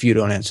if you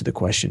don't answer the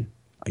question.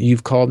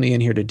 You've called me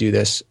in here to do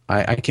this.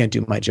 I can't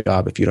do my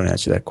job if you don't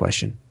answer that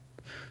question.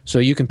 So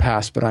you can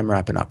pass, but I'm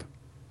wrapping up.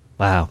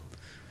 Wow.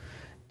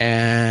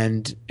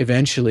 And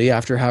eventually,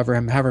 after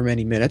however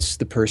many minutes,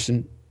 the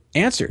person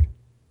answered,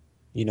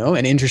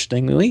 and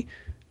interestingly,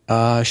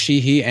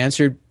 he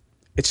answered,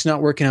 it's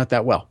not working out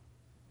that well.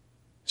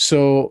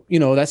 So,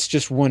 that's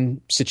just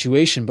one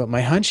situation. But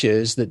my hunch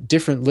is that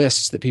different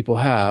lists that people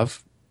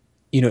have,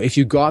 if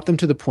you got them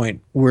to the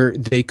point where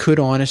they could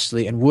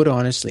honestly and would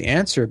honestly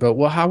answer about,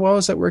 well, how well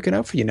is that working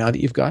out for you now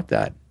that you've got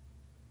that?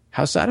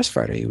 How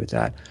satisfied are you with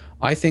that?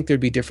 I think there'd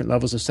be different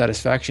levels of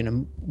satisfaction.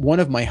 And one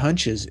of my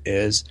hunches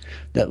is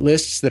that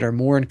lists that are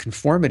more in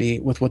conformity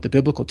with what the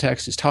biblical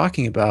text is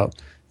talking about,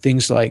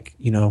 things like,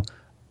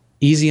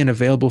 easy and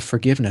available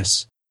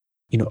forgiveness,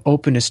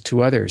 openness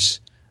to others,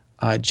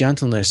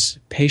 gentleness,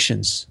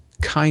 patience,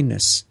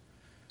 kindness,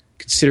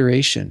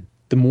 consideration.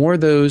 The more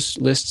those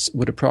lists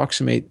would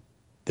approximate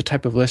the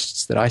type of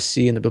lists that I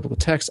see in the biblical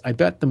text, I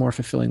bet the more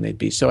fulfilling they'd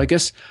be. So I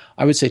guess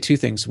I would say two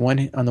things.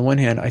 One, on the one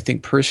hand, I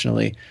think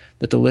personally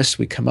that the lists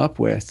we come up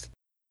with,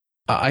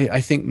 I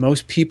think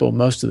most people,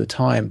 most of the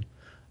time,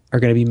 are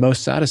going to be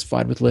most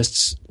satisfied with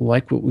lists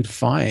like what we'd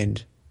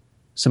find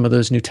some of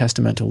those New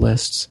Testamental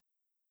lists.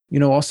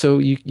 Also,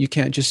 you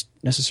can't just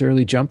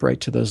necessarily jump right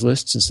to those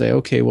lists and say,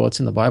 okay, well, it's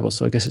in the Bible,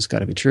 so I guess it's got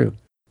to be true.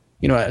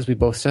 As we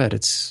both said,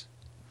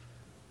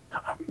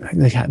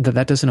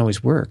 that doesn't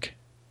always work.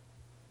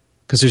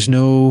 Because there's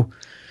no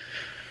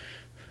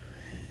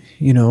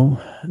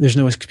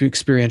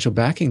experiential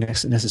backing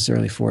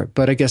necessarily for it.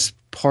 But I guess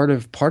part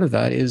of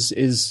that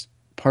is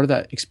part of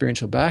that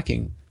experiential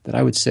backing that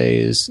I would say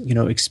is,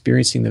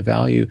 experiencing the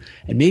value.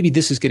 And maybe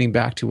this is getting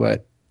back to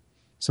what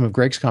some of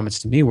Greg's comments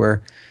to me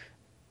were,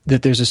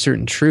 that there's a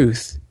certain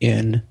truth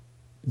in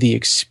the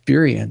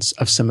experience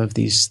of some of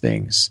these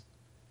things.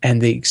 And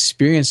the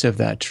experience of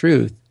that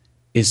truth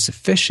is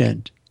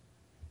sufficient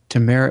to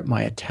merit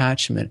my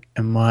attachment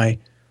and my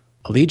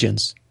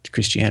allegiance to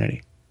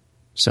Christianity.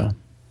 So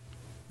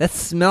that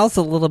smells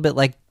a little bit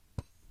like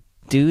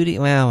duty.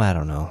 Well, I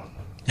don't know.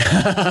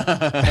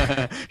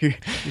 You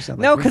sound like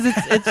no, because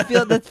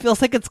it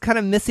feels like it's kind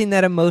of missing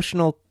that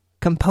emotional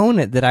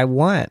component that I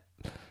want,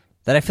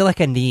 that I feel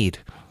like I need.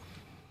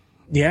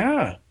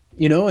 Yeah,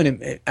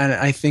 and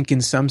I think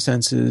in some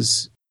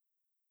senses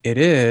it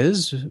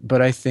is,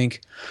 but I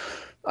think.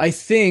 But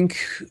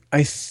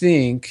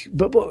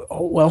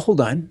well,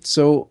 hold on.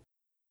 So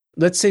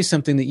let's say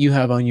something that you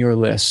have on your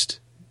list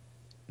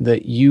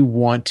that you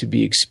want to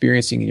be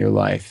experiencing in your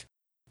life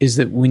is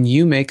that when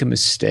you make a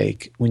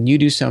mistake, when you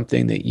do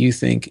something that you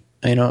think,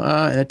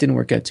 that didn't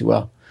work out too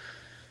well,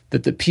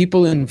 that the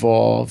people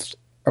involved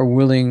are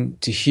willing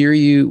to hear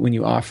you when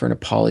you offer an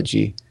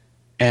apology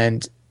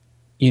and,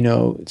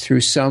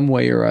 through some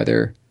way or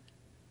other,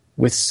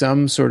 with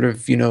some sort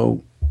of,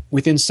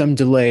 within some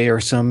delay or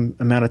some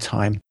amount of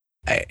time,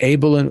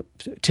 able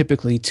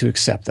typically to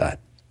accept that.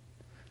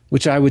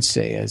 Which I would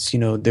say is,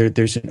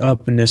 there's an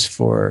openness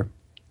for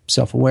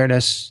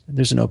self-awareness,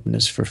 there's an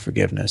openness for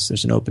forgiveness,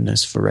 there's an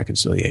openness for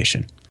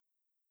reconciliation.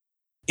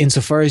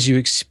 Insofar as you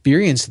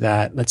experience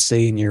that, let's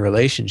say in your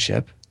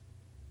relationship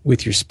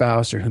with your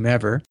spouse or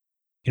whomever,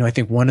 I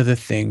think one of the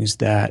things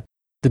that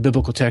the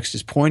biblical text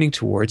is pointing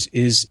towards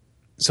is,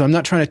 so I'm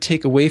not trying to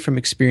take away from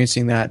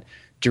experiencing that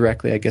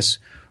directly, I guess,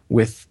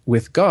 with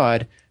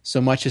God,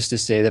 so much as to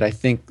say that I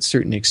think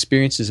certain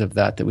experiences of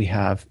that we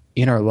have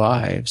in our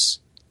lives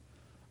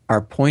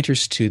are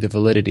pointers to the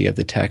validity of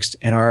the text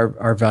and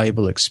our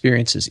valuable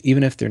experiences,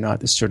 even if they're not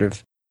this sort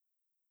of,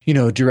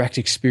 direct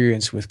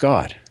experience with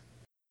God.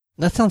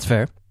 That sounds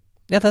fair.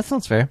 Yeah, that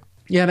sounds fair.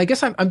 Yeah, and I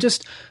guess I'm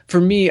just, for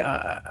me,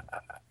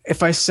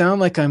 if I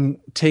sound like I'm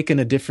taking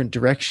a different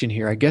direction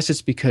here, I guess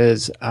it's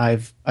because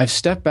I've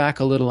stepped back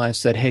a little and I've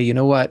said, hey, you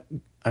know what?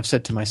 I've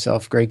said to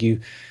myself,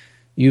 Greg,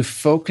 you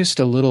focused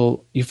a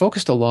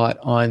lot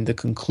on the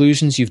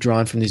conclusions you've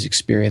drawn from these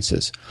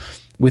experiences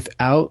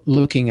without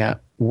looking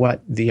at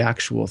what the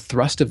actual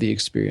thrust of the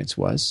experience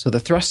was. So the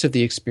thrust of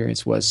the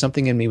experience was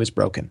something in me was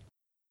broken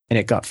and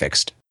it got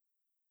fixed.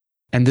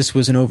 And this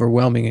was an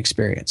overwhelming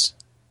experience.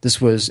 This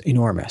was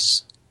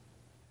enormous.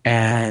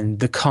 And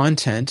the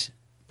content,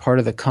 part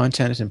of the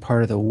content and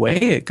part of the way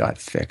it got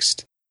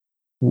fixed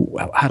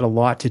had a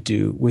lot to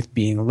do with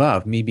being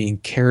loved, me being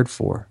cared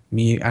for,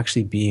 me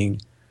actually being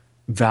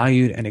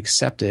valued and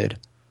accepted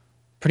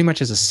pretty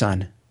much as a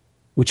son,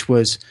 which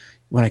was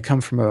when I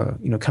coming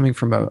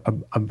from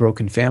a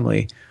broken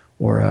family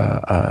or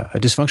a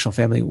dysfunctional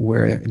family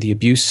where the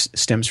abuse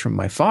stems from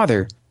my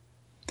father,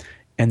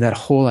 and that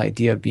whole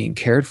idea of being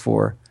cared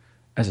for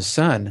as a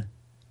son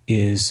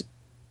is,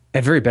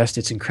 at very best,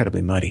 it's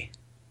incredibly muddy.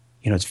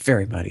 It's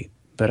very muddy.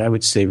 But I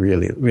would say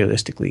really,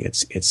 realistically,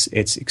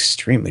 it's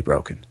extremely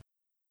broken.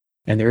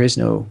 And there is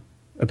no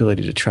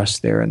ability to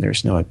trust there, and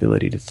there's no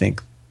ability to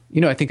think.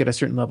 I think at a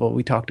certain level,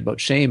 we talked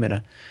about shame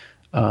in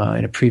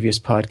a previous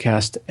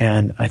podcast,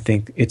 and I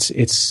think it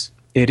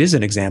is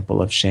an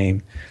example of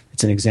shame.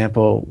 It's an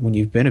example when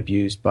you've been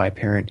abused by a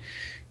parent,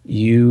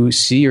 you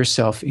see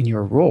yourself in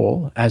your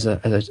role as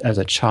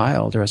a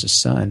child or as a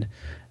son,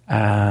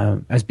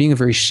 as being a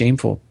very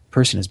shameful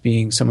person, as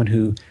being someone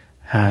who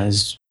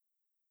has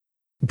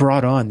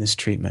brought on this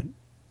treatment.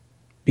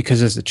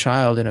 Because as a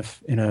child in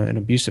an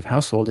abusive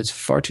household, it's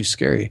far too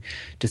scary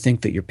to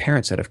think that your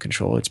parent's out of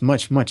control. It's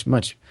much, much,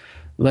 much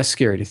less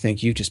scary to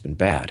think you've just been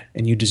bad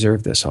and you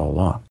deserve this all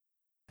along.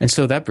 And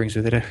so that brings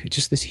with it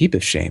just this heap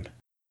of shame.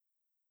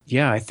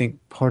 Yeah, I think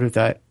part of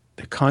that,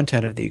 the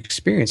content of the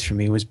experience for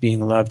me was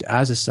being loved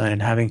as a son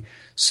and having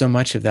so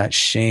much of that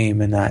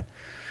shame and that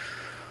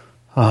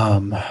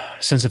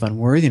sense of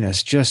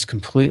unworthiness just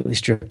completely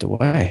stripped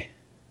away.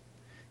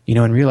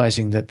 And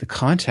realizing that the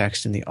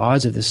context and the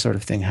odds of this sort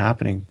of thing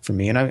happening for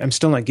me, and I'm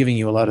still not giving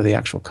you a lot of the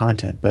actual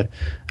content, but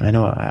I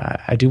know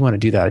I do want to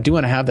do that. I do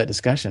want to have that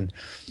discussion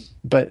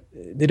but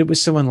that it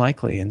was so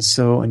unlikely and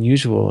so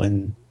unusual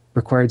and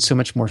required so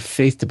much more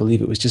faith to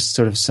believe it was just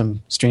sort of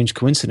some strange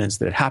coincidence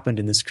that it happened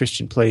in this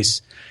Christian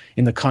place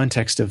in the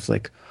context of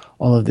like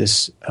all of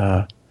this,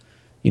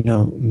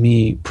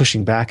 me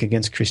pushing back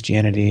against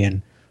Christianity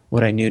and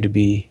what I knew to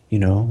be,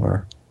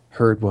 or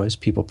heard was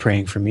people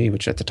praying for me,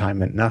 which at the time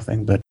meant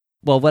nothing. But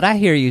well, what I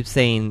hear you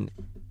saying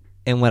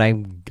and what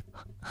I'm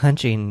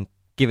hunching,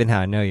 given how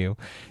I know you,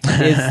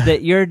 is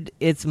that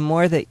it's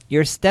more that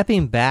you're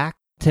stepping back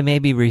to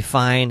maybe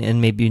refine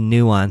and maybe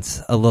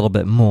nuance a little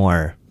bit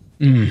more.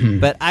 Mm-hmm.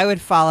 But I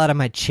would fall out of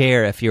my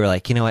chair if you were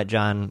like, you know what,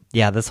 John?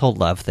 Yeah, this whole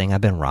love thing, I've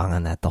been wrong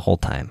on that the whole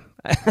time.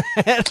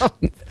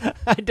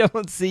 I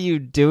don't see you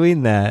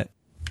doing that.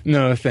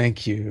 No,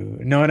 thank you.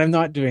 No, and I'm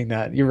not doing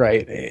that. You're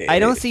right. I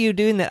don't see you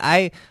doing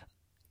that.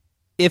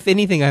 If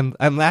anything,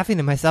 I'm laughing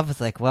to myself.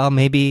 It's like, well,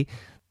 maybe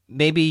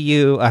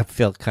you. I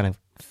feel kind of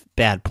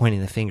bad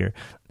pointing the finger.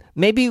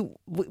 Maybe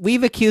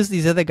we've accused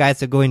these other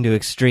guys of going to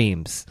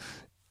extremes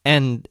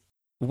and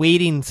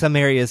weighting some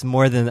areas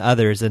more than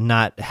others and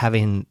not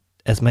having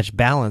as much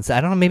balance. I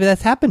don't know. Maybe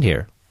that's happened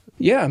here.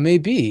 Yeah,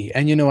 maybe.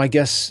 And I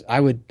guess I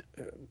would.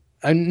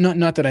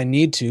 Not that I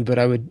need to, but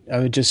I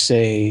would just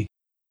say,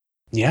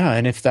 yeah.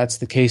 And if that's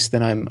the case,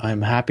 then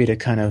I'm happy to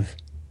kind of,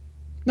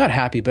 not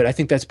happy, but I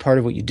think that's part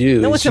of what you do.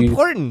 No, it's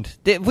important.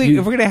 If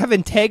we're going to have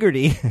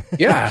integrity.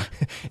 Yeah.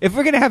 If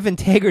we're going to have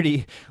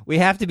integrity, we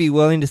have to be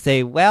willing to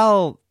say,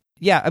 well,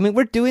 yeah, I mean,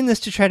 we're doing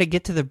this to try to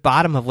get to the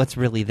bottom of what's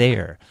really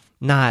there,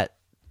 not,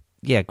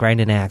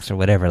 grind an axe or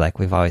whatever, like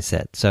we've always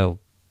said. So,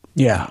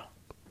 yeah.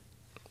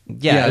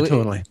 Yeah,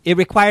 totally. It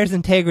requires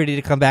integrity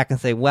to come back and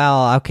say,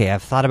 well, okay,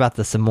 I've thought about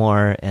this some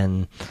more,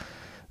 and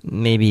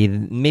maybe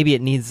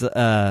it needs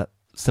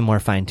some more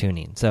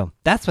fine-tuning. So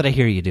that's what I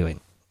hear you doing.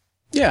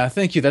 Yeah,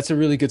 thank you. That's a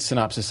really good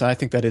synopsis. I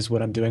think that is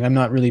what I'm doing. I'm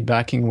not really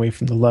backing away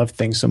from the love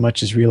thing so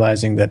much as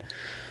realizing that,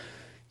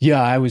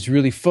 I was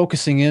really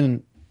focusing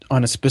in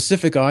on a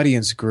specific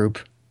audience group,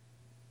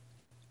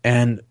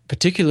 and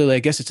particularly, I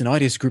guess it's an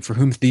audience group for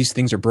whom these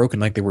things are broken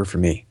like they were for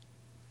me.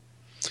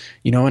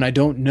 And I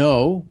don't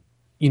know,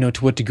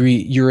 to what degree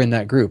you're in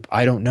that group.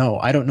 I don't know.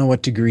 I don't know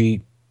what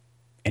degree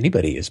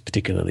anybody is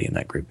particularly in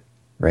that group,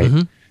 right?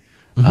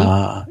 Mm-hmm.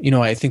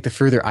 Mm-hmm. I think the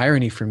further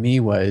irony for me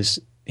was,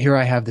 here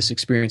I have this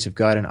experience of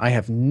God, and I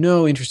have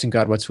no interest in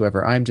God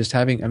whatsoever. I'm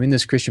in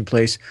this Christian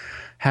place,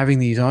 having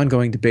these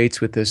ongoing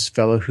debates with this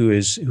fellow who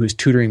is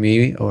tutoring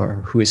me, or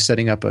who is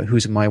setting up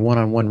who's my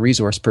one-on-one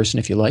resource person,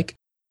 if you like.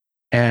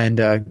 And,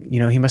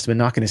 he must have been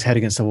knocking his head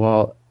against the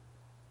wall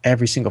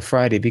every single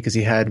Friday because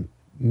he had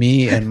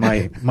me and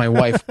my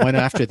wife, one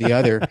after the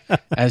other,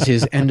 as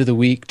his end of the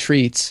week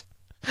treats.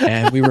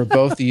 And we were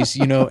both these,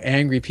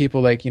 angry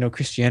people like,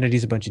 Christianity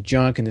is a bunch of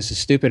junk and this is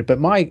stupid. But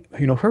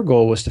her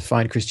goal was to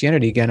find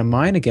Christianity again. And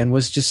mine again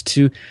was just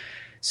to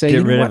say,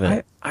 get rid of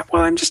it.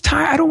 I'm just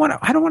tired. I don't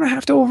want to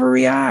have to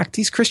overreact.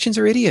 These Christians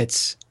are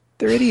idiots.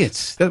 They're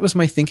idiots. That was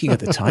my thinking at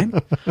the time.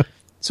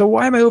 So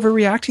why am I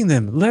overreacting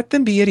them? Let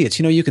them be idiots.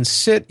 You can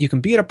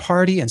be at a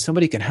party and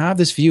somebody can have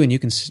this view and you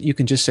can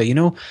just say,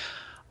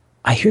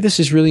 I hear this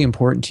is really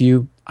important to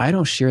you. I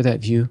don't share that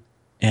view.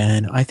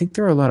 And I think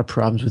there are a lot of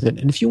problems with it.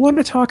 And if you want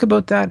to talk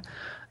about that,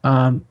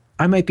 I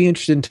might be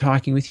interested in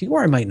talking with you,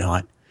 or I might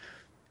not.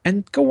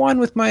 And go on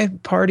with my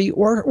party,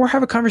 or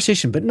have a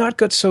conversation, but not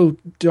get so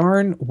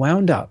darn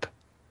wound up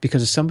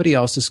because of somebody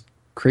else's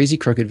crazy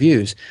crooked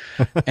views.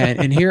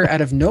 And here,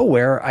 out of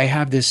nowhere, I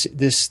have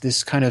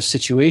this kind of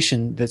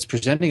situation that's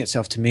presenting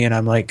itself to me, and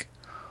I'm like,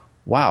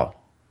 wow,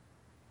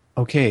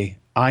 okay,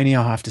 I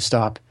now have to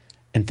stop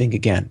and think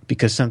again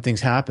because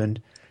something's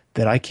happened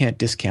that I can't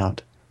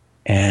discount.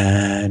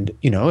 And,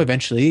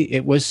 eventually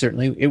it was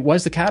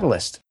the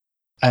catalyst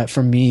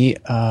for me,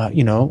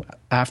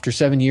 after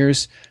 7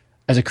 years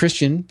as a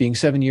Christian, being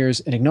 7 years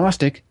an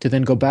agnostic, to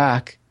then go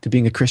back to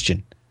being a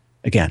Christian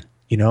again,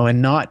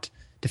 and not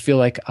to feel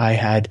like I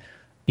had,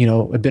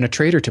 been a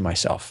traitor to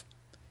myself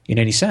in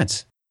any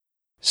sense.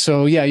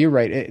 So yeah, you're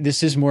right.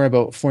 This is more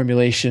about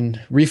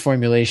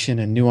reformulation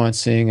and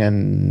nuancing,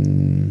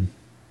 and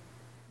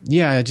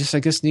I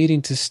guess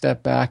needing to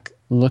step back,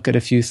 look at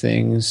a few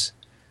things,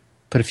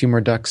 put a few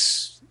more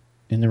ducks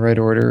in the right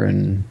order.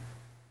 And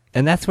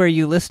that's where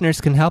you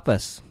listeners can help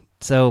us.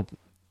 So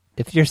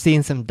if you're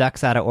seeing some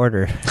ducks out of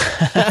order,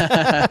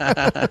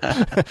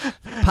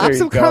 pop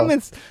some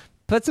comments,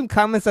 put some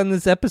comments on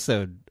this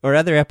episode or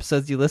other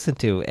episodes you listen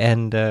to,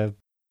 and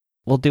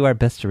we'll do our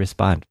best to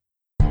respond.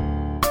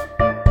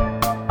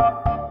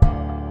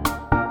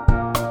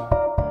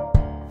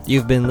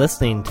 You've been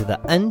listening to the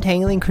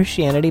Untangling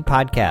Christianity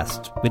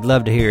podcast. We'd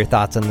love to hear your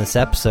thoughts on this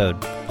episode.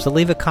 So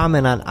leave a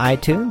comment on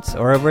iTunes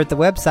or over at the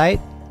website,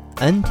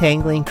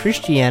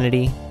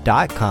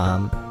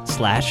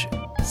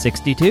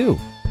 untanglingchristianity.com/62.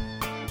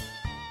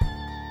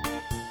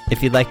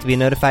 If you'd like to be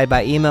notified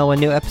by email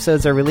when new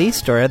episodes are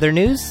released or other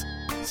news,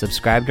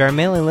 subscribe to our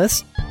mailing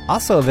list,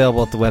 also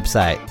available at the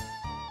website.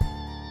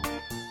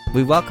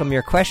 We welcome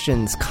your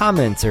questions,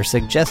 comments, or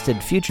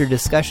suggested future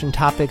discussion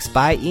topics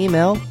by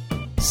email.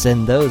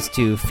 Send those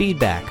to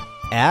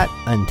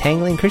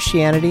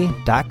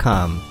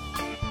feedback@untanglingchristianity.com.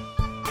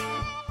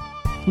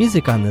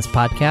 Music on this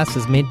podcast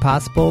is made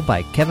possible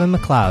by Kevin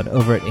MacLeod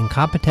over at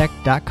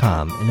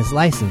Incompetech.com and is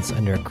licensed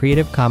under a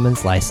Creative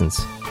Commons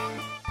license.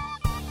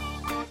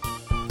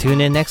 Tune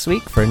in next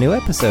week for a new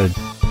episode.